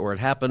Scouts or it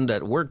happened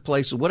at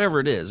workplaces, whatever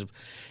it is,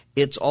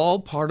 it's all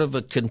part of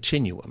a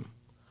continuum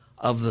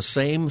of the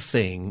same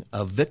thing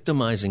of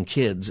victimizing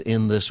kids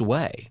in this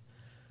way.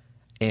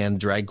 And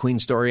Drag Queen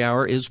Story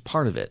Hour is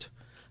part of it.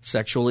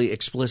 Sexually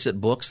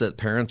explicit books that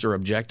parents are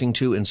objecting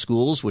to in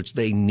schools, which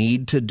they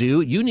need to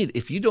do.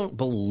 If you don't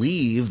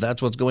believe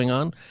that's what's going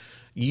on,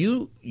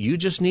 you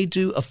just need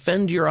to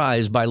offend your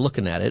eyes by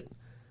looking at it,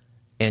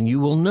 and you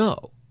will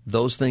know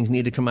those things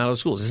need to come out of the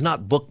schools. It's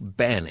not book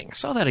banning. I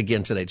saw that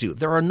again today, too.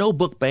 There are no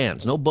book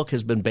bans. No book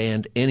has been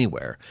banned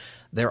anywhere.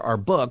 There are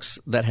books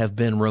that have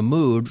been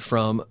removed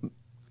from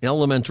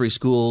elementary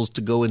schools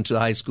to go into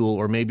high school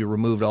or maybe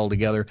removed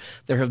altogether.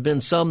 There have been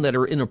some that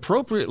are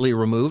inappropriately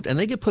removed, and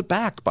they get put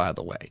back, by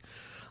the way.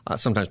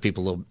 Sometimes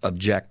people will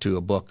object to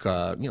a book.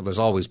 There's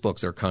always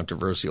books that are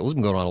controversial. This has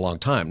been going on a long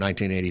time,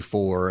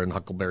 1984 and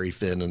Huckleberry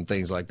Finn and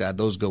things like that.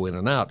 Those go in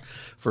and out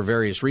for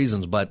various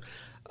reasons. But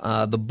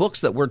the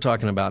books that we're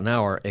talking about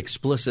now are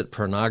explicit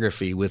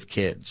pornography with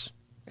kids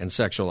and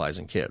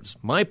sexualizing kids.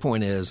 My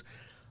point is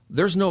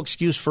there's no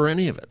excuse for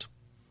any of it.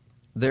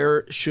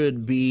 There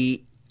should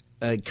be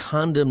a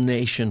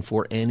condemnation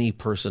for any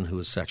person who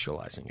is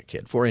sexualizing a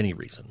kid for any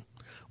reason,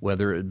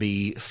 whether it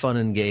be fun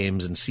and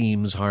games and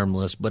seems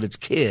harmless, but it's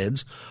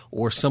kids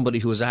or somebody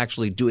who is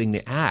actually doing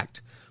the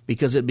act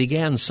because it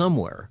began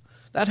somewhere.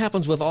 That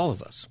happens with all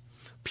of us.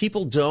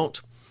 People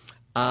don't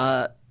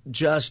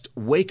just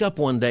wake up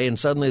one day and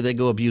suddenly they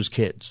go abuse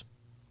kids.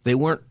 They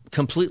weren't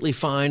completely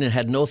fine and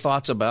had no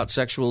thoughts about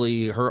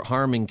sexually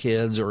harming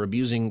kids or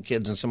abusing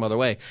kids in some other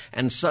way,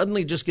 and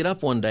suddenly just get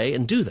up one day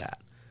and do that.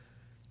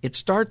 It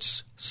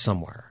starts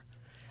somewhere,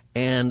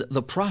 and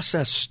the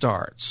process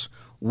starts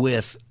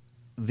with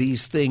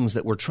these things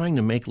that we're trying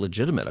to make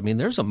legitimate. I mean,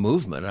 there's a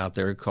movement out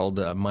there called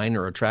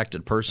Minor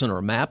Attracted Person,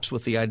 or MAPS,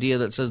 with the idea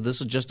that says this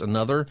is just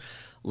another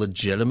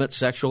legitimate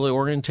sexual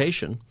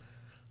orientation,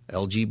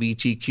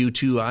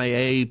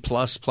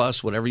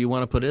 LGBTQ2IA++, whatever you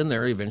want to put in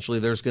there. Eventually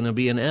there's going to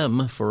be an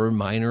M for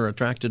Minor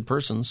Attracted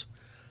Persons.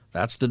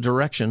 That's the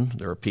direction.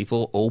 There are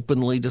people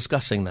openly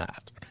discussing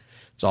that.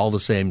 It's all the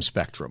same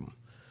spectrum.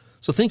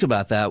 So think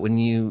about that when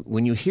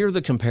you hear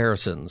the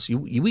comparisons.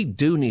 We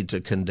do need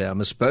to condemn,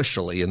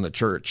 especially in the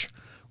church,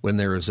 when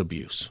there is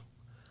abuse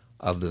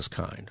of this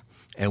kind.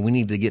 And we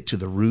need to get to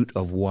the root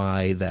of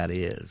why that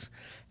is.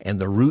 And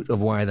the root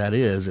of why that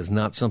is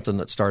not something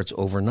that starts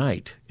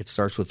overnight. It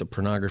starts with the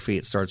pornography.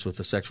 It starts with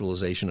the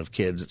sexualization of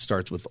kids. It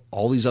starts with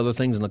all these other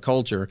things in the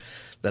culture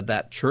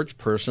that church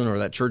person or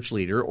that church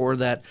leader or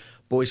that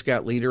Boy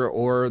Scout leader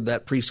or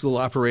that preschool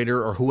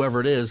operator or whoever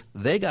it is,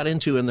 they got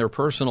into in their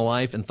personal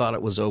life and thought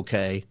it was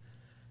okay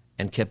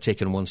and kept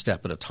taking one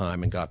step at a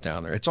time and got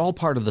down there. It's all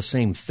part of the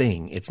same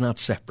thing. It's not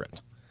separate.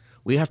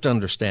 We have to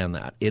understand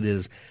that. It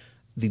is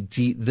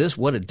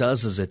what it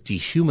does is it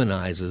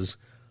dehumanizes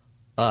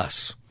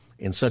us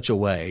in such a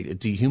way. It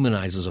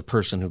dehumanizes a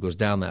person who goes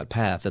down that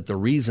path, that the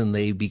reason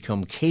they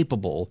become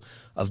capable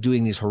of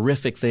doing these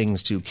horrific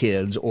things to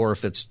kids, or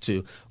if it's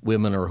to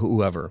women or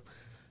whoever,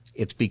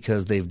 it's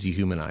because they've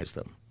dehumanized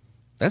them.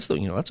 That's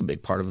a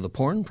big part of the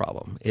porn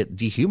problem. It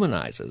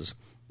dehumanizes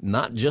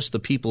not just the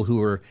people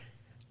who are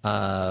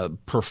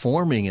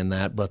performing in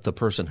that, but the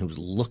person who's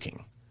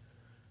looking.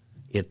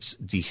 It's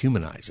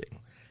dehumanizing.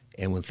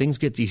 And when things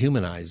get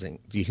dehumanized,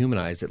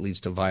 it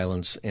leads to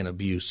violence and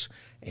abuse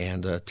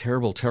and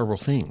terrible, terrible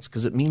things,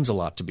 because it means a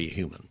lot to be a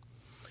human.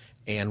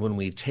 And when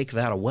we take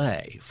that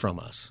away from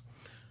us,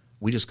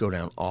 we just go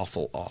down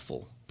awful,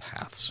 awful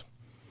paths.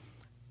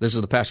 This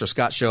is the Pastor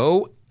Scott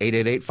Show,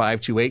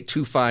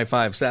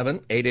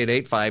 888-528-2557,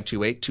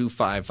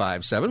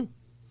 888-528-2557.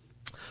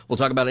 We'll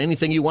talk about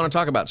anything you want to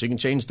talk about, so you can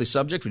change the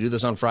subject. We do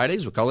this on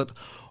Fridays. We call it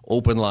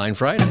Open Line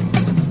Friday.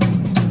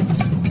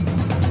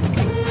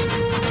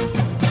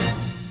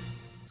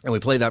 And we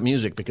play that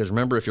music because,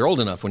 remember, if you're old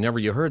enough, whenever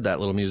you heard that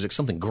little music,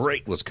 something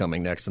great was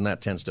coming next, and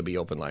that tends to be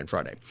Open Line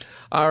Friday.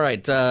 All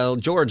right,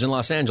 George in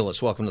Los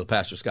Angeles, welcome to the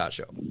Pastor Scott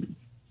Show.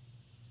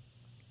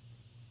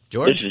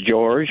 George? This is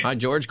George. Hi,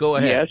 George. Go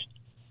ahead. Yes.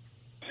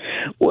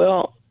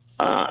 Well,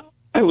 I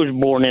was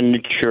born in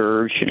the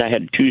church, and I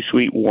had two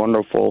sweet,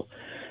 wonderful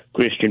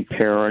Christian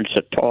parents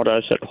that taught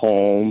us at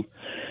home,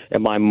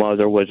 and my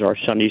mother was our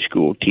Sunday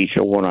school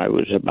teacher when I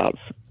was about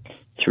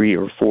 3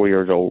 or 4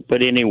 years old.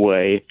 But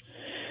anyway,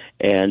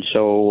 and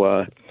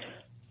so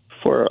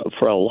for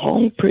a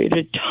long period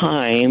of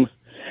time,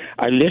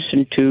 I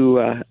listened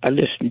to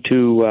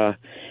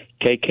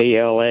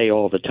KKLA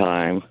all the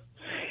time.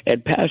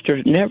 And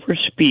pastors never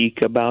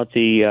speak about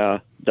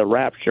the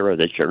rapture of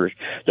the church.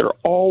 They're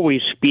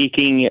always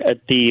speaking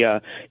at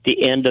the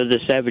end of the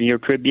 7-year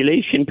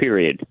tribulation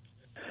period.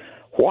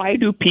 Why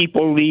do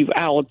people leave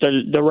out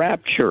the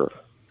rapture?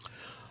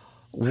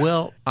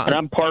 Well, and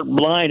I'm part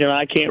blind, and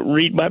I can't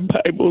read my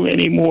Bible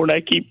anymore, and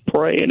I keep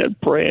praying and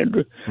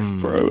praying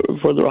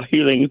for the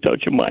healing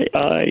touch of my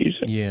eyes.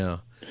 Yeah.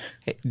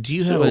 Hey, do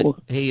you have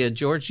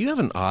George, do you have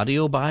an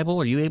audio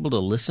Bible? Are you able to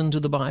listen to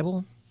the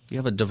Bible? Do you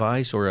have a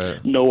device or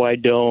a... No, I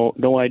don't.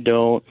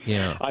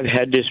 Yeah. I've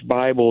had this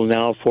Bible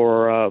now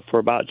for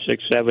about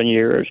 6-7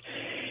 years,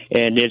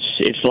 and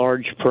it's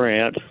large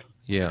print.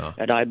 Yeah.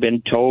 And I've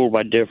been told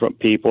by different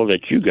people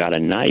that you got a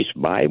nice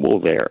Bible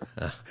there.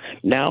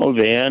 Now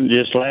then,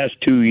 this last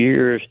 2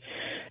 years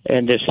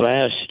and this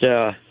last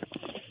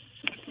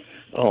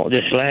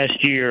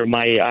year,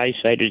 my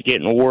eyesight is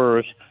getting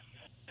worse,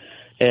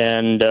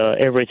 and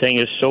everything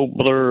is so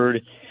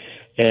blurred.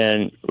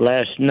 And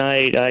last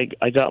night, I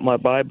got my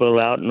Bible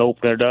out and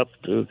opened it up,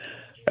 and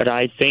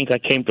I think I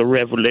came to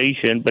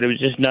Revelation, but it was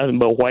just nothing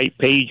but white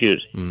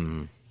pages.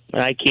 And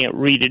I can't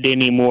read it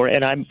anymore,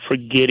 and I'm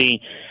forgetting.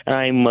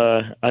 I'm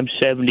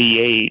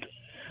 78.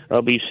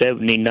 I'll be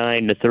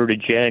 79 the 3rd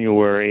of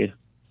January.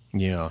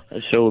 Yeah.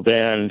 So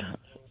then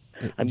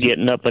I'm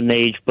getting up in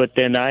age, but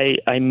then I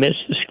miss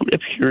the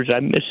scriptures. I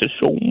miss it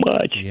so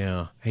much.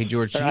 Yeah. Hey,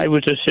 George. I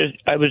was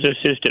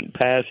assistant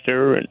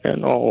pastor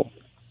and all.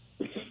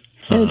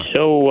 And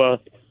so,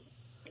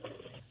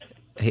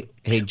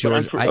 hey,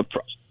 George.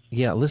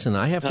 Listen,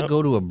 I have to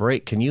go to a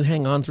break. Can you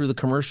hang on through the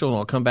commercial, and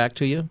I'll come back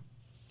to you?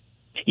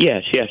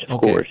 Yes,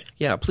 of course.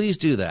 Yeah, please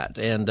do that.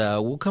 And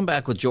we'll come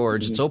back with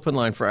George. It's Open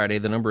Line Friday.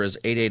 The number is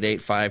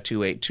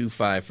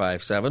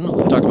 888-528-2557.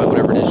 We'll talk about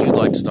whatever it is you'd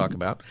like to talk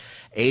about.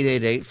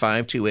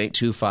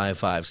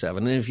 888-528-2557.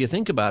 And if you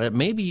think about it,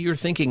 maybe you're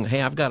thinking,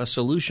 hey, I've got a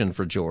solution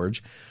for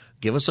George.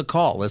 Give us a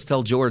call. Let's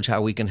tell George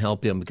how we can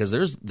help him, because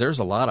there's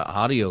a lot of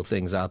audio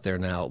things out there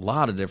now, a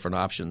lot of different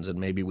options, and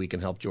maybe we can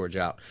help George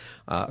out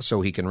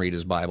so he can read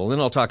his Bible. Then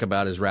I'll talk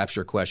about his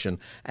rapture question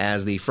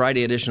as the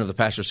Friday edition of the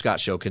Pastor Scott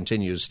Show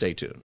continues. Stay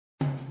tuned.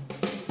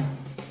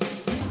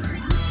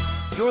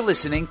 You're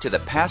listening to the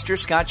Pastor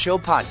Scott Show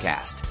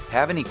podcast.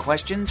 Have any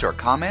questions or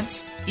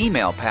comments?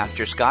 Email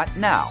Pastor Scott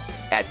now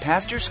at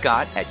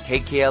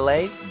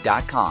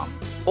pastorscott@kkla.com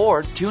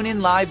or tune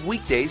in live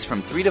weekdays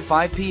from 3 to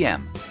 5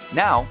 p.m.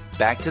 Now,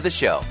 back to the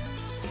show.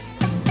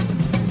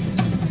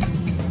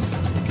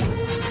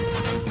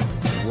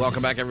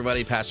 Welcome back,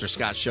 everybody. Pastor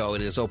Scott Show.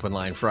 It is Open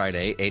Line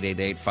Friday,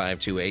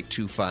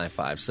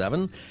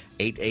 888-528-2557,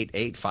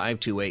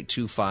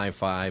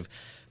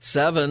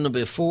 888-528-2557.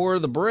 Before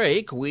the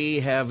break,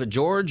 we have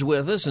George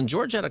with us, and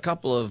George had a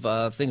couple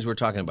of things we were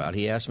talking about.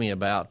 He asked me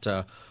about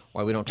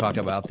why we don't talk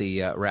about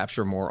the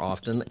rapture more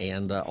often.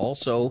 And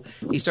also,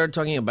 he started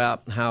talking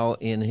about how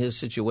in his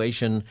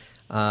situation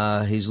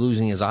he's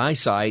losing his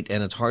eyesight,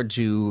 and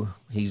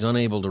he's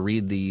unable to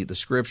read the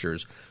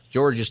scriptures.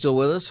 George, you still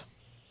with us?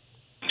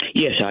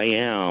 Yes, I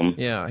am.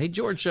 Yeah. Hey,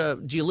 George, do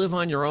you live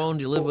on your own?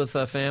 Do you live with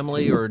a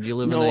family, or do you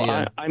live in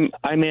a?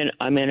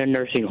 I'm in a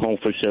nursing home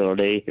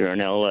facility here in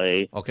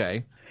L.A.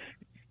 Okay.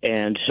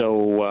 And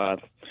so,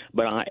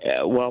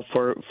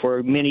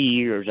 for many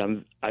years,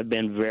 I've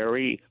been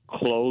very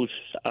close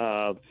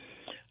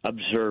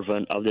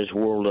observant of this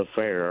world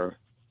affair,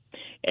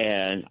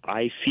 and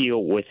I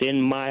feel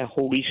within my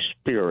Holy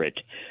Spirit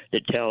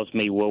that tells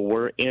me, well,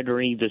 we're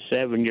entering the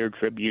 7-year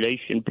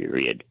tribulation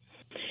period.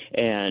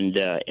 And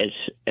it's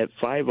at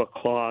 5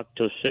 o'clock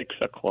to 6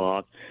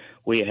 o'clock,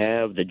 we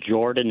have the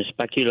Jordan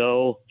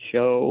Speculo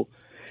show.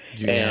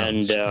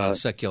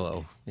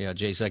 Sekulow. Yeah,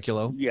 Jay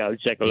Sekulow. Yeah,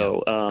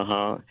 Sekulow.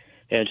 Yeah.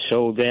 And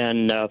so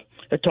then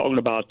they're talking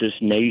about this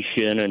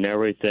nation and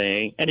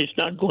everything, and it's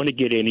not going to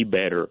get any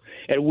better.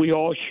 And we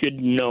all should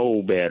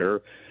know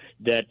better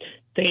that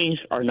things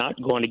are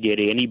not going to get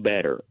any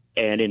better.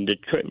 And in the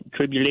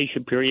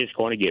tribulation period, it's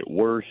going to get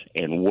worse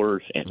and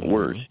worse and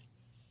worse.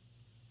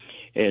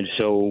 And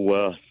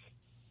so,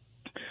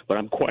 but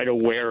I'm quite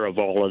aware of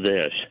all of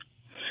this.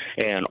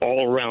 And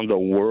all around the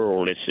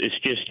world, it's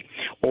just,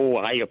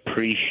 I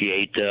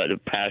appreciate the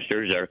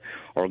pastors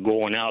are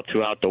going out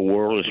throughout the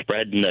world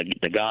spreading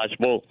the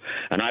gospel.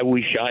 And I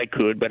wish I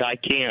could, but I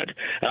can't.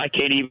 I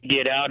can't even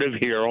get out of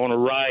here on a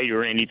ride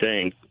or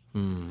anything.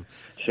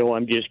 So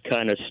I'm just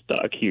kind of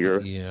stuck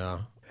here. Yeah.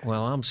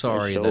 Well, I'm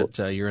sorry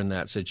that you're in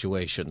that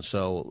situation.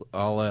 So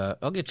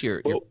I'll get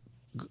your.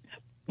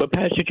 But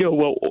Pastor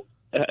Joe,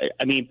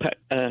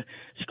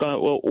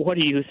 Scott, well, what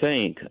do you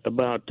think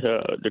about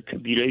the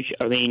tribulation?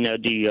 I mean,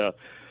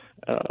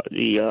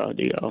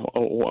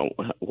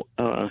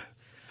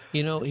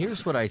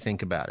 here's what I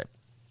think about it,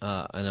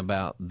 and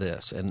about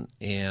this,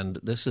 and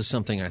this is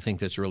something I think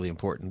that's really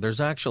important.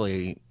 There's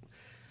actually,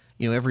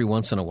 every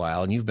once in a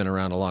while, and you've been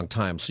around a long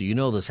time,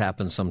 so this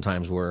happens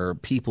sometimes where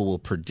people will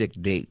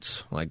predict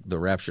dates, like the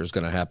rapture is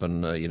going to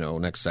happen,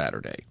 next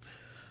Saturday.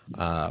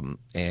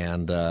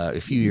 And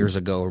a few years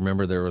ago,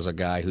 remember there was a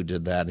guy who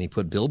did that, and he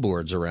put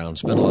billboards around,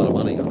 spent a lot of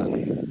money on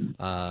it.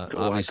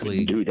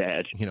 Obviously, do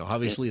that.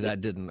 Obviously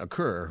that didn't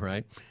occur,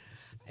 right?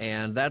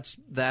 And that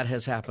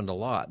has happened a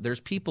lot.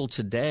 There's people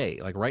today,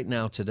 like right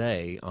now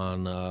today,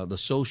 on the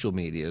social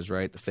medias,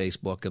 right, the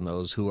Facebook and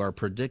those, who are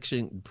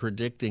predicting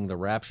the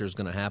rapture is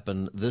going to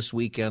happen this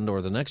weekend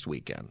or the next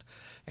weekend.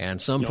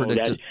 And some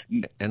predicted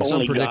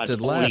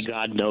last. Only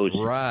God knows.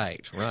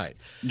 Right.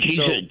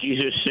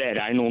 Jesus said,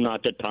 "I know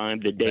not the time,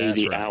 the day,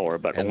 the hour,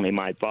 but only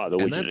my Father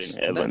which is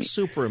in heaven." That's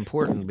super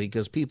important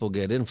because people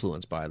get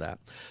influenced by that.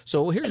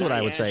 So here's what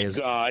I would say is,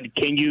 God,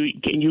 can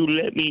you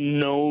let me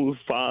know,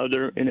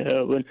 Father in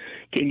heaven?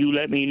 Can you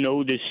let me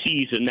know the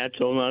season? That's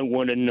all I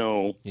want to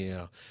know.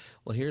 Yeah.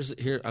 Well,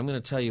 here I'm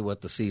going to tell you what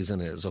the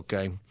season is.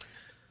 Okay,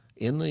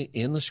 in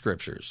the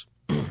scriptures.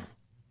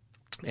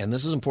 And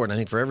this is important, I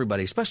think, for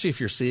everybody, especially if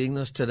you're seeing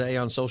this today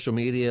on social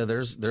media.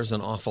 There's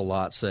an awful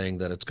lot saying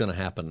that it's going to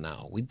happen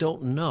now. We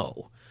don't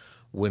know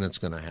when it's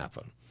going to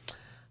happen.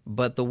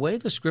 But the way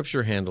the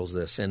Scripture handles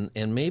this, and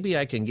maybe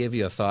I can give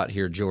you a thought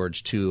here,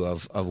 George, too,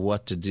 of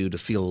what to do to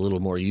feel a little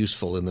more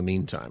useful in the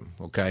meantime,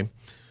 okay?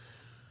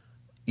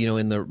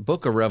 In the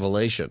book of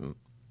Revelation,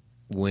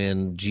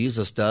 when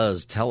Jesus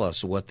does tell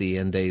us what the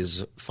end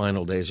days,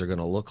 final days are going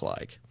to look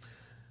like,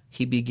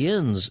 he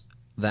begins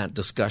that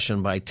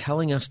discussion by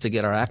telling us to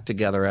get our act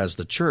together as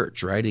the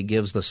church, right? He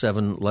gives the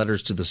 7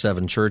 letters to the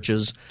 7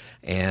 churches,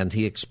 and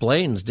he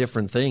explains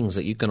different things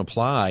that you can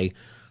apply,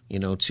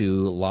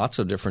 to lots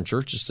of different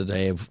churches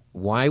today, of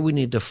why we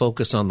need to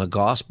focus on the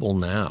gospel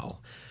now.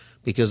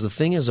 Because the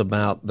thing is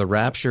about the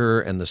rapture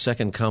and the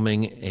second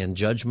coming and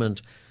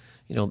judgment,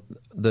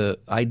 the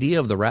idea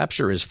of the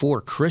rapture is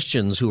for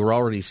Christians who are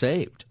already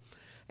saved.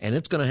 And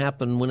it's going to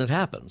happen when it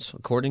happens,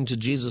 according to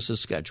Jesus'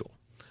 schedule.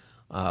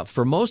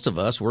 For most of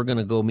us, we're going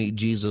to go meet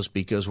Jesus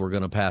because we're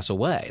going to pass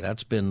away.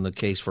 That's been the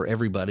case for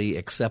everybody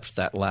except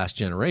that last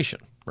generation,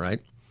 right?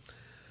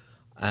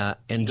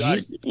 And God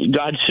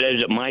says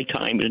that my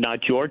time is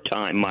not your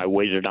time, my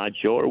ways are not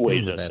your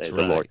ways, that's says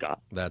right. the Lord God.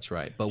 That's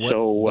right. But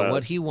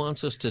what he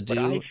wants us to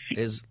do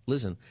is,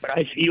 listen. But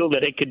I feel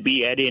that it could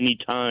be at any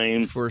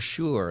time. For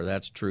sure,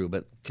 that's true.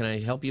 But can I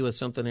help you with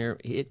something here?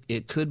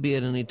 It could be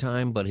at any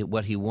time, but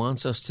what he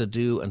wants us to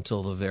do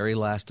until the very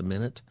last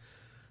minute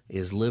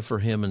is live for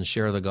him and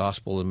share the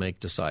gospel and make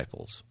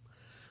disciples.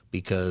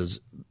 Because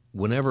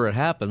whenever it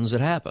happens,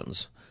 it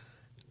happens.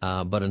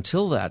 But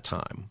until that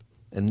time,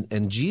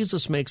 and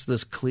Jesus makes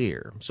this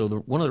clear. So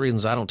one of the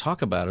reasons I don't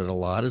talk about it a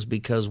lot is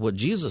because what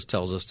Jesus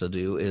tells us to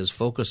do is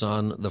focus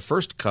on the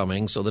first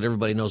coming so that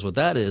everybody knows what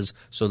that is,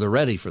 so they're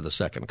ready for the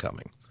second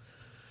coming.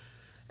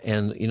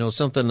 And,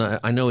 something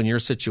I know in your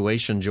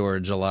situation,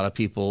 George, a lot of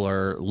people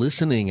are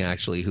listening,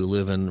 actually, who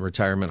live in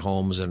retirement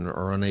homes and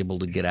are unable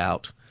to get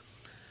out.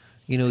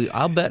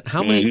 I'll bet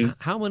how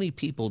many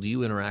people do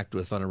you interact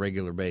with on a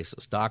regular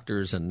basis?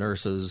 Doctors and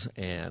nurses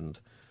and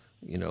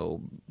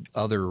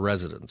other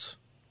residents?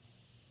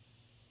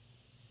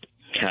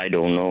 I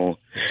don't know.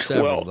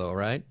 Several, though,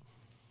 right?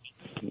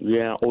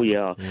 Yeah. Oh,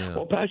 yeah.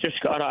 Well, Pastor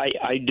Scott,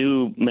 I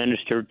do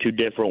minister to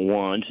different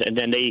ones, and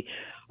then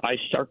I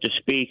start to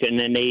speak, and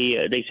then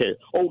they say,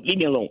 "Oh, leave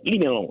me alone.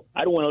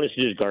 I don't want to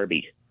listen to this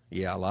garbage."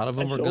 Yeah, a lot of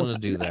them are going to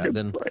do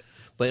that.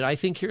 But I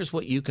think here's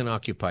what you can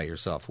occupy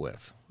yourself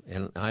with.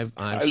 And I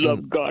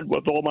love God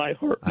with all my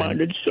heart,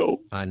 mind, and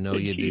soul. I know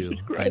you do.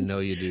 I know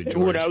you do, George.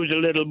 And when I was a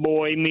little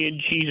boy, me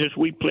and Jesus,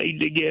 we played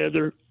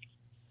together.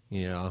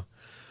 Yeah.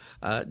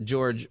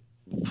 George,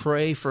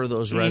 pray for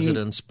those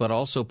residents, but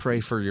also pray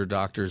for your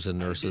doctors and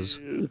nurses.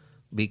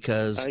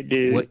 Because I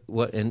do.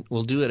 And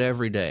we'll do it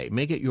every day.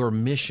 Make it your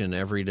mission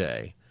every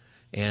day.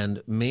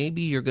 And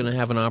maybe you're going to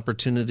have an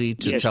opportunity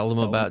to tell them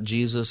about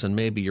Jesus, and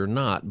maybe you're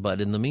not. But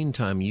in the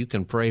meantime, you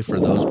can pray for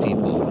those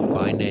people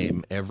by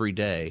name every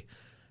day.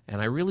 And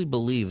I really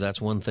believe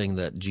that's one thing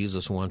that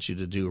Jesus wants you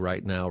to do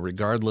right now,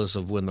 regardless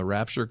of when the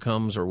rapture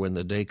comes or when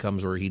the day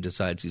comes where he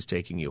decides he's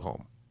taking you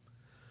home.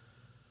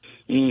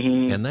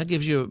 Mm-hmm. And that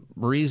gives you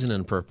reason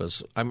and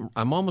purpose. I'm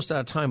almost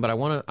out of time, but I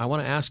want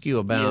to ask you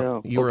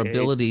about your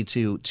ability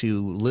to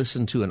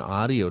listen to an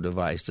audio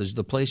device. Does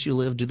the place you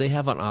live, do they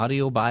have an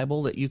audio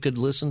Bible that you could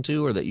listen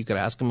to or that you could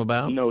ask them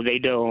about? No, they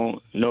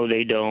don't.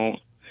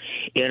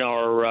 In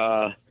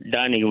our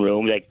dining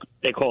room,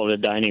 they call it a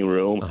dining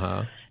room.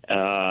 Uh-huh.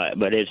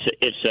 But it's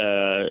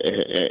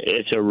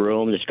a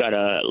room that's got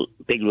a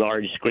big,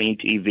 large screen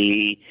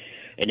TV,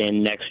 and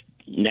then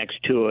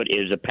next to it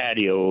is a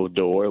patio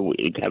door.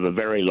 We have a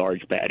very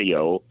large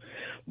patio,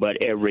 but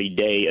every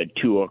day at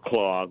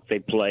 2:00 they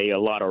play a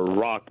lot of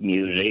rock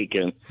music,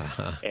 and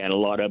a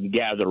lot of them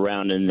gather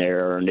around in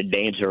there and they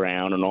dance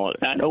around and all.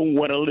 I don't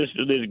want to listen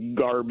to this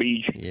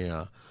garbage.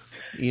 Yeah.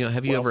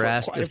 Have you ever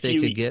asked if they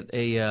could get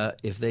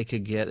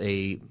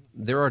a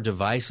there are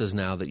devices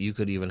now that you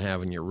could even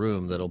have in your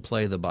room that'll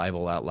play the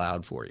Bible out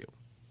loud for you.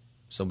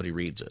 Somebody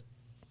reads it.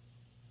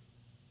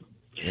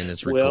 And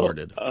it's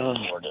recorded.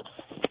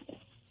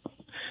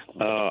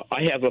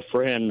 I have a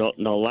friend.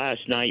 No,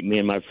 last night, me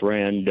and my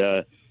friend,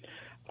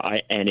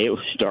 and it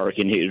was dark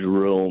in his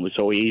room.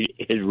 So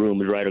his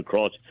room is right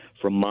across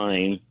from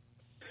mine,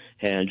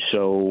 and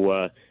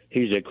so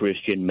he's a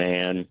Christian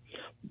man.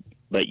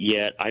 But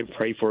yet, I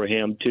pray for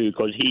him too,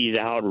 because he's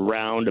out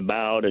round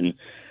about and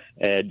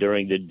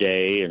during the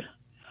day.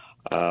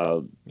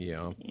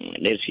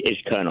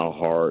 It's kind of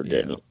hard.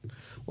 Yeah.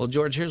 Well,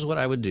 George, here's what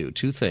I would do.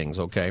 2 things,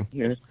 okay?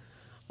 Yeah.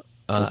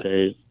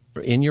 Okay.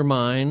 In your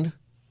mind,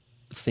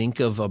 think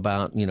of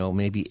about,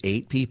 maybe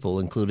 8 people,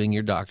 including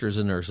your doctors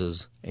and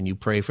nurses, and you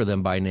pray for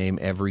them by name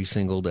every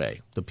single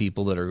day, the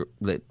people that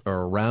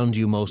are around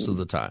you most of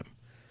the time.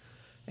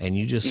 And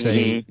you just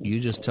say, you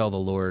just tell the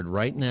Lord,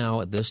 right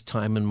now at this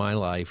time in my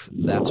life,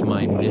 that's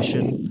my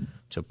mission,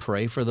 to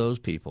pray for those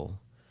people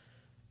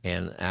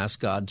and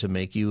ask God to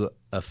make you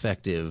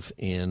effective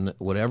in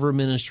whatever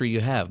ministry you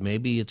have.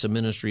 Maybe it's a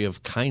ministry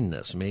of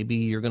kindness. Maybe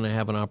you're going to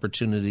have an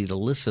opportunity to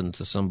listen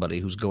to somebody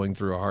who's going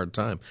through a hard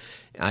time.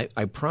 I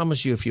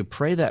promise you, if you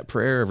pray that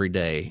prayer every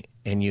day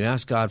and you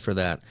ask God for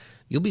that,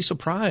 you'll be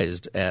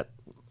surprised at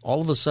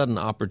all of a sudden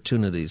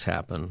opportunities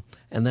happen.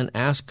 And then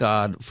ask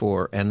God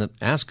and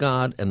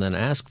then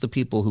ask the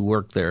people who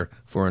work there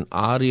for an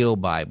audio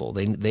Bible.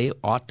 They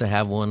ought to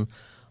have one.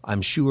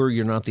 I'm sure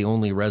you're not the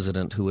only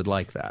resident who would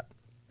like that.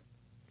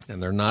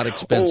 And they're not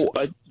expensive.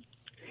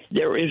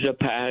 There is a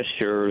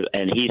pastor,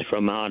 and he's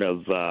from out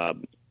of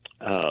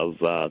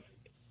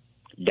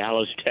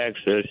Dallas,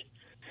 Texas,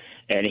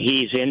 and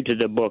he's into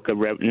the book of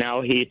Revelation.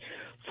 Now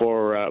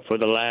for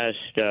the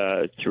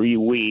last 3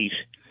 weeks,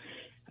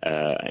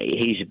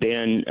 he's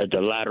been at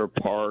the latter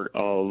part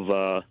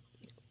of.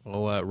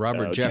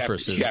 Robert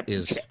Jeffress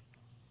is.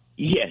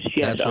 Yes.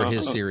 That's where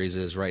his series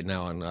is right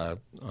now on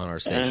our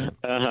station.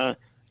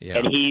 Yeah.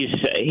 And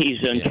he's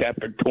in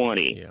chapter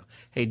 20. Yeah.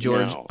 Hey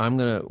George,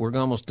 we're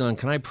almost done.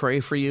 Can I pray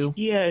for you?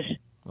 Yes.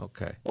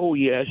 Okay. Oh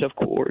yes, of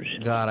course.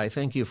 God, I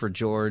thank you for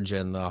George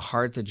and the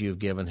heart that you've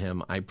given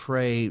him. I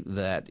pray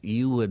that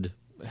you would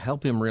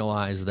help him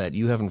realize that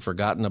you haven't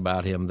forgotten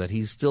about him, that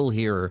he's still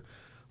here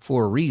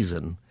for a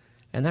reason,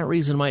 and that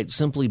reason might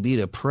simply be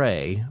to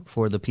pray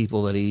for the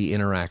people that he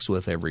interacts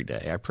with every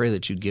day. I pray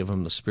that you'd give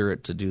him the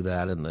spirit to do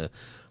that and the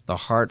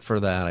heart for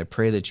that. I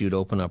pray that you'd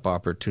open up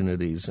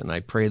opportunities, and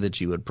I pray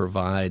that you would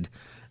provide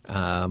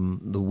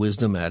the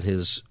wisdom at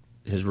his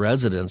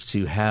residence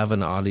to have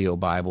an audio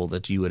Bible,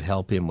 that you would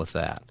help him with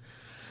that.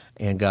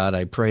 And God,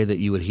 I pray that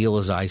you would heal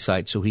his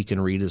eyesight so he can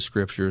read his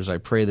scriptures. I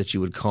pray that you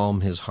would calm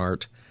his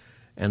heart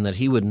and that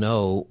he would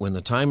know when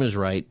the time is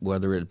right,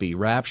 whether it be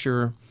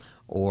rapture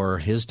or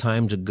his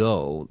time to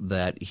go,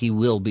 that he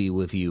will be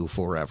with you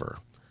forever.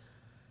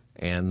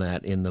 And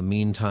that in the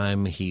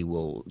meantime, he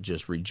will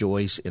just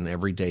rejoice in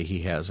every day he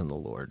has in the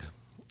Lord.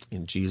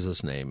 In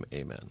Jesus' name,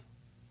 amen.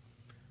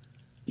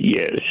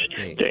 Yes.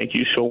 Hey. Thank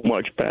you so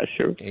much,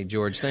 Pastor. Hey,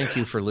 George, thank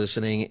you for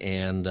listening,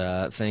 and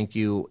thank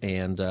you.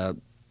 And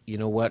you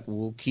know what?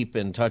 We'll keep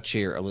in touch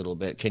here a little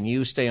bit. Can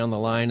you stay on the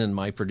line, and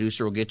my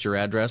producer will get your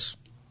address?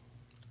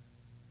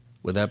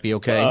 Would that be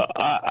okay?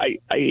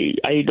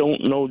 I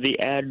don't know the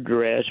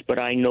address, but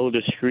I know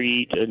the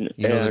street and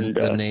you know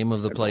the name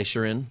of the place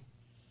you're in.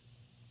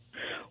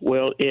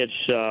 Well, it's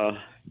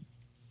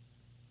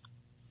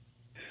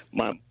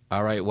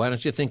All right. Why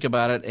don't you think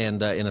about it,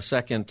 and in a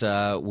second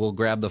we'll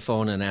grab the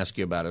phone and ask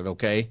you about it.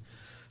 Okay.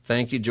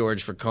 Thank you,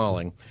 George, for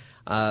calling.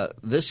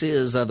 This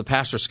is the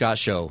Pastor Scott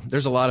Show.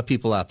 There's a lot of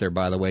people out there,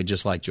 by the way,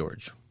 just like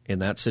George, in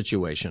that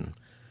situation.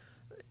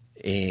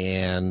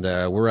 And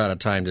we're out of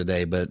time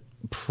today, but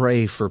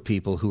pray for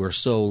people who are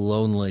so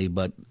lonely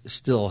but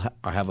still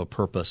have a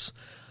purpose.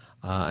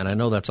 And I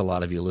know that's a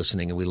lot of you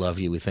listening, and we love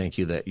you. We thank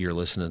you that you're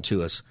listening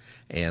to us,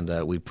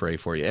 and we pray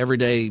for you. Every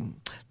day,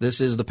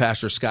 this is the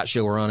Pastor Scott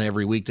Show. We're on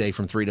every weekday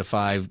from 3 to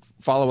 5.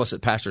 Follow us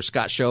at Pastor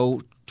Scott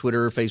Show,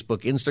 Twitter,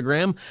 Facebook,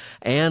 Instagram,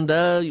 and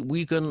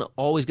we can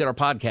always get our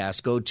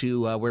podcast. Go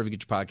to wherever you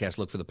get your podcast,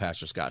 look for the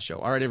Pastor Scott Show.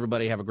 All right,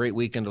 everybody, have a great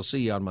weekend. We'll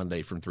see you on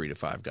Monday from 3 to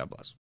 5. God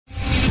bless.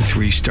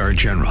 3-star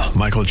General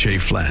Michael J.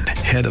 Flynn,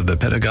 head of the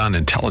Pentagon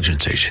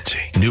Intelligence Agency,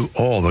 knew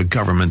all the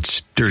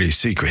government's dirty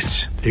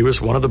secrets. He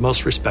was one of the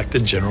most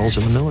respected generals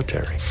in the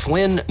military.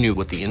 Flynn knew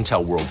what the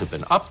intel world had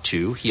been up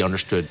to. He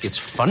understood its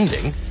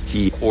funding.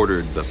 He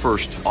ordered the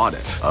first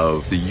audit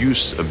of the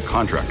use of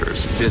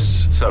contractors.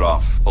 This set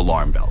off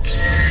alarm bells.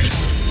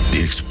 The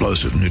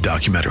explosive new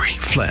documentary,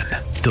 Flynn,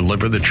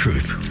 Deliver the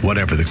Truth,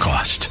 Whatever the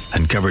Cost,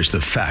 uncovers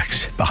the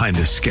facts behind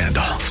this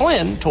scandal.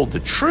 Flynn told the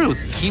truth.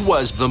 He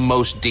was the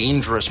most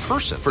dangerous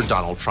person for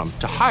Donald Trump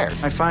to hire.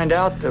 I find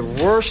out the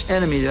worst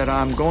enemy that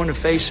I'm going to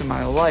face in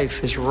my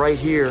life is right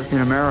here in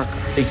America.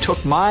 They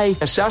took my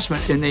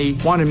assessment and they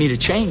wanted me to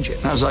change it.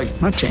 And I was like,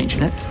 I'm not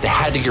changing it. They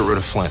had to get rid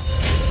of Flynn.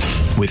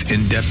 With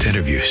in-depth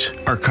interviews,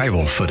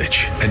 archival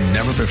footage, and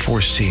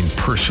never-before-seen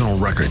personal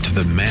records of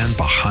the man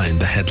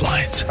behind the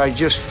headlines. I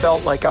just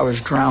felt like I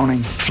was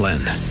drowning. Flynn,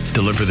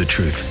 Deliver the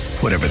Truth,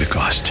 Whatever the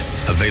Cost.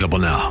 Available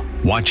now.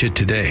 Watch it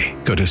today.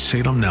 Go to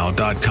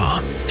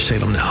salemnow.com.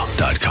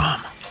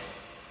 salemnow.com.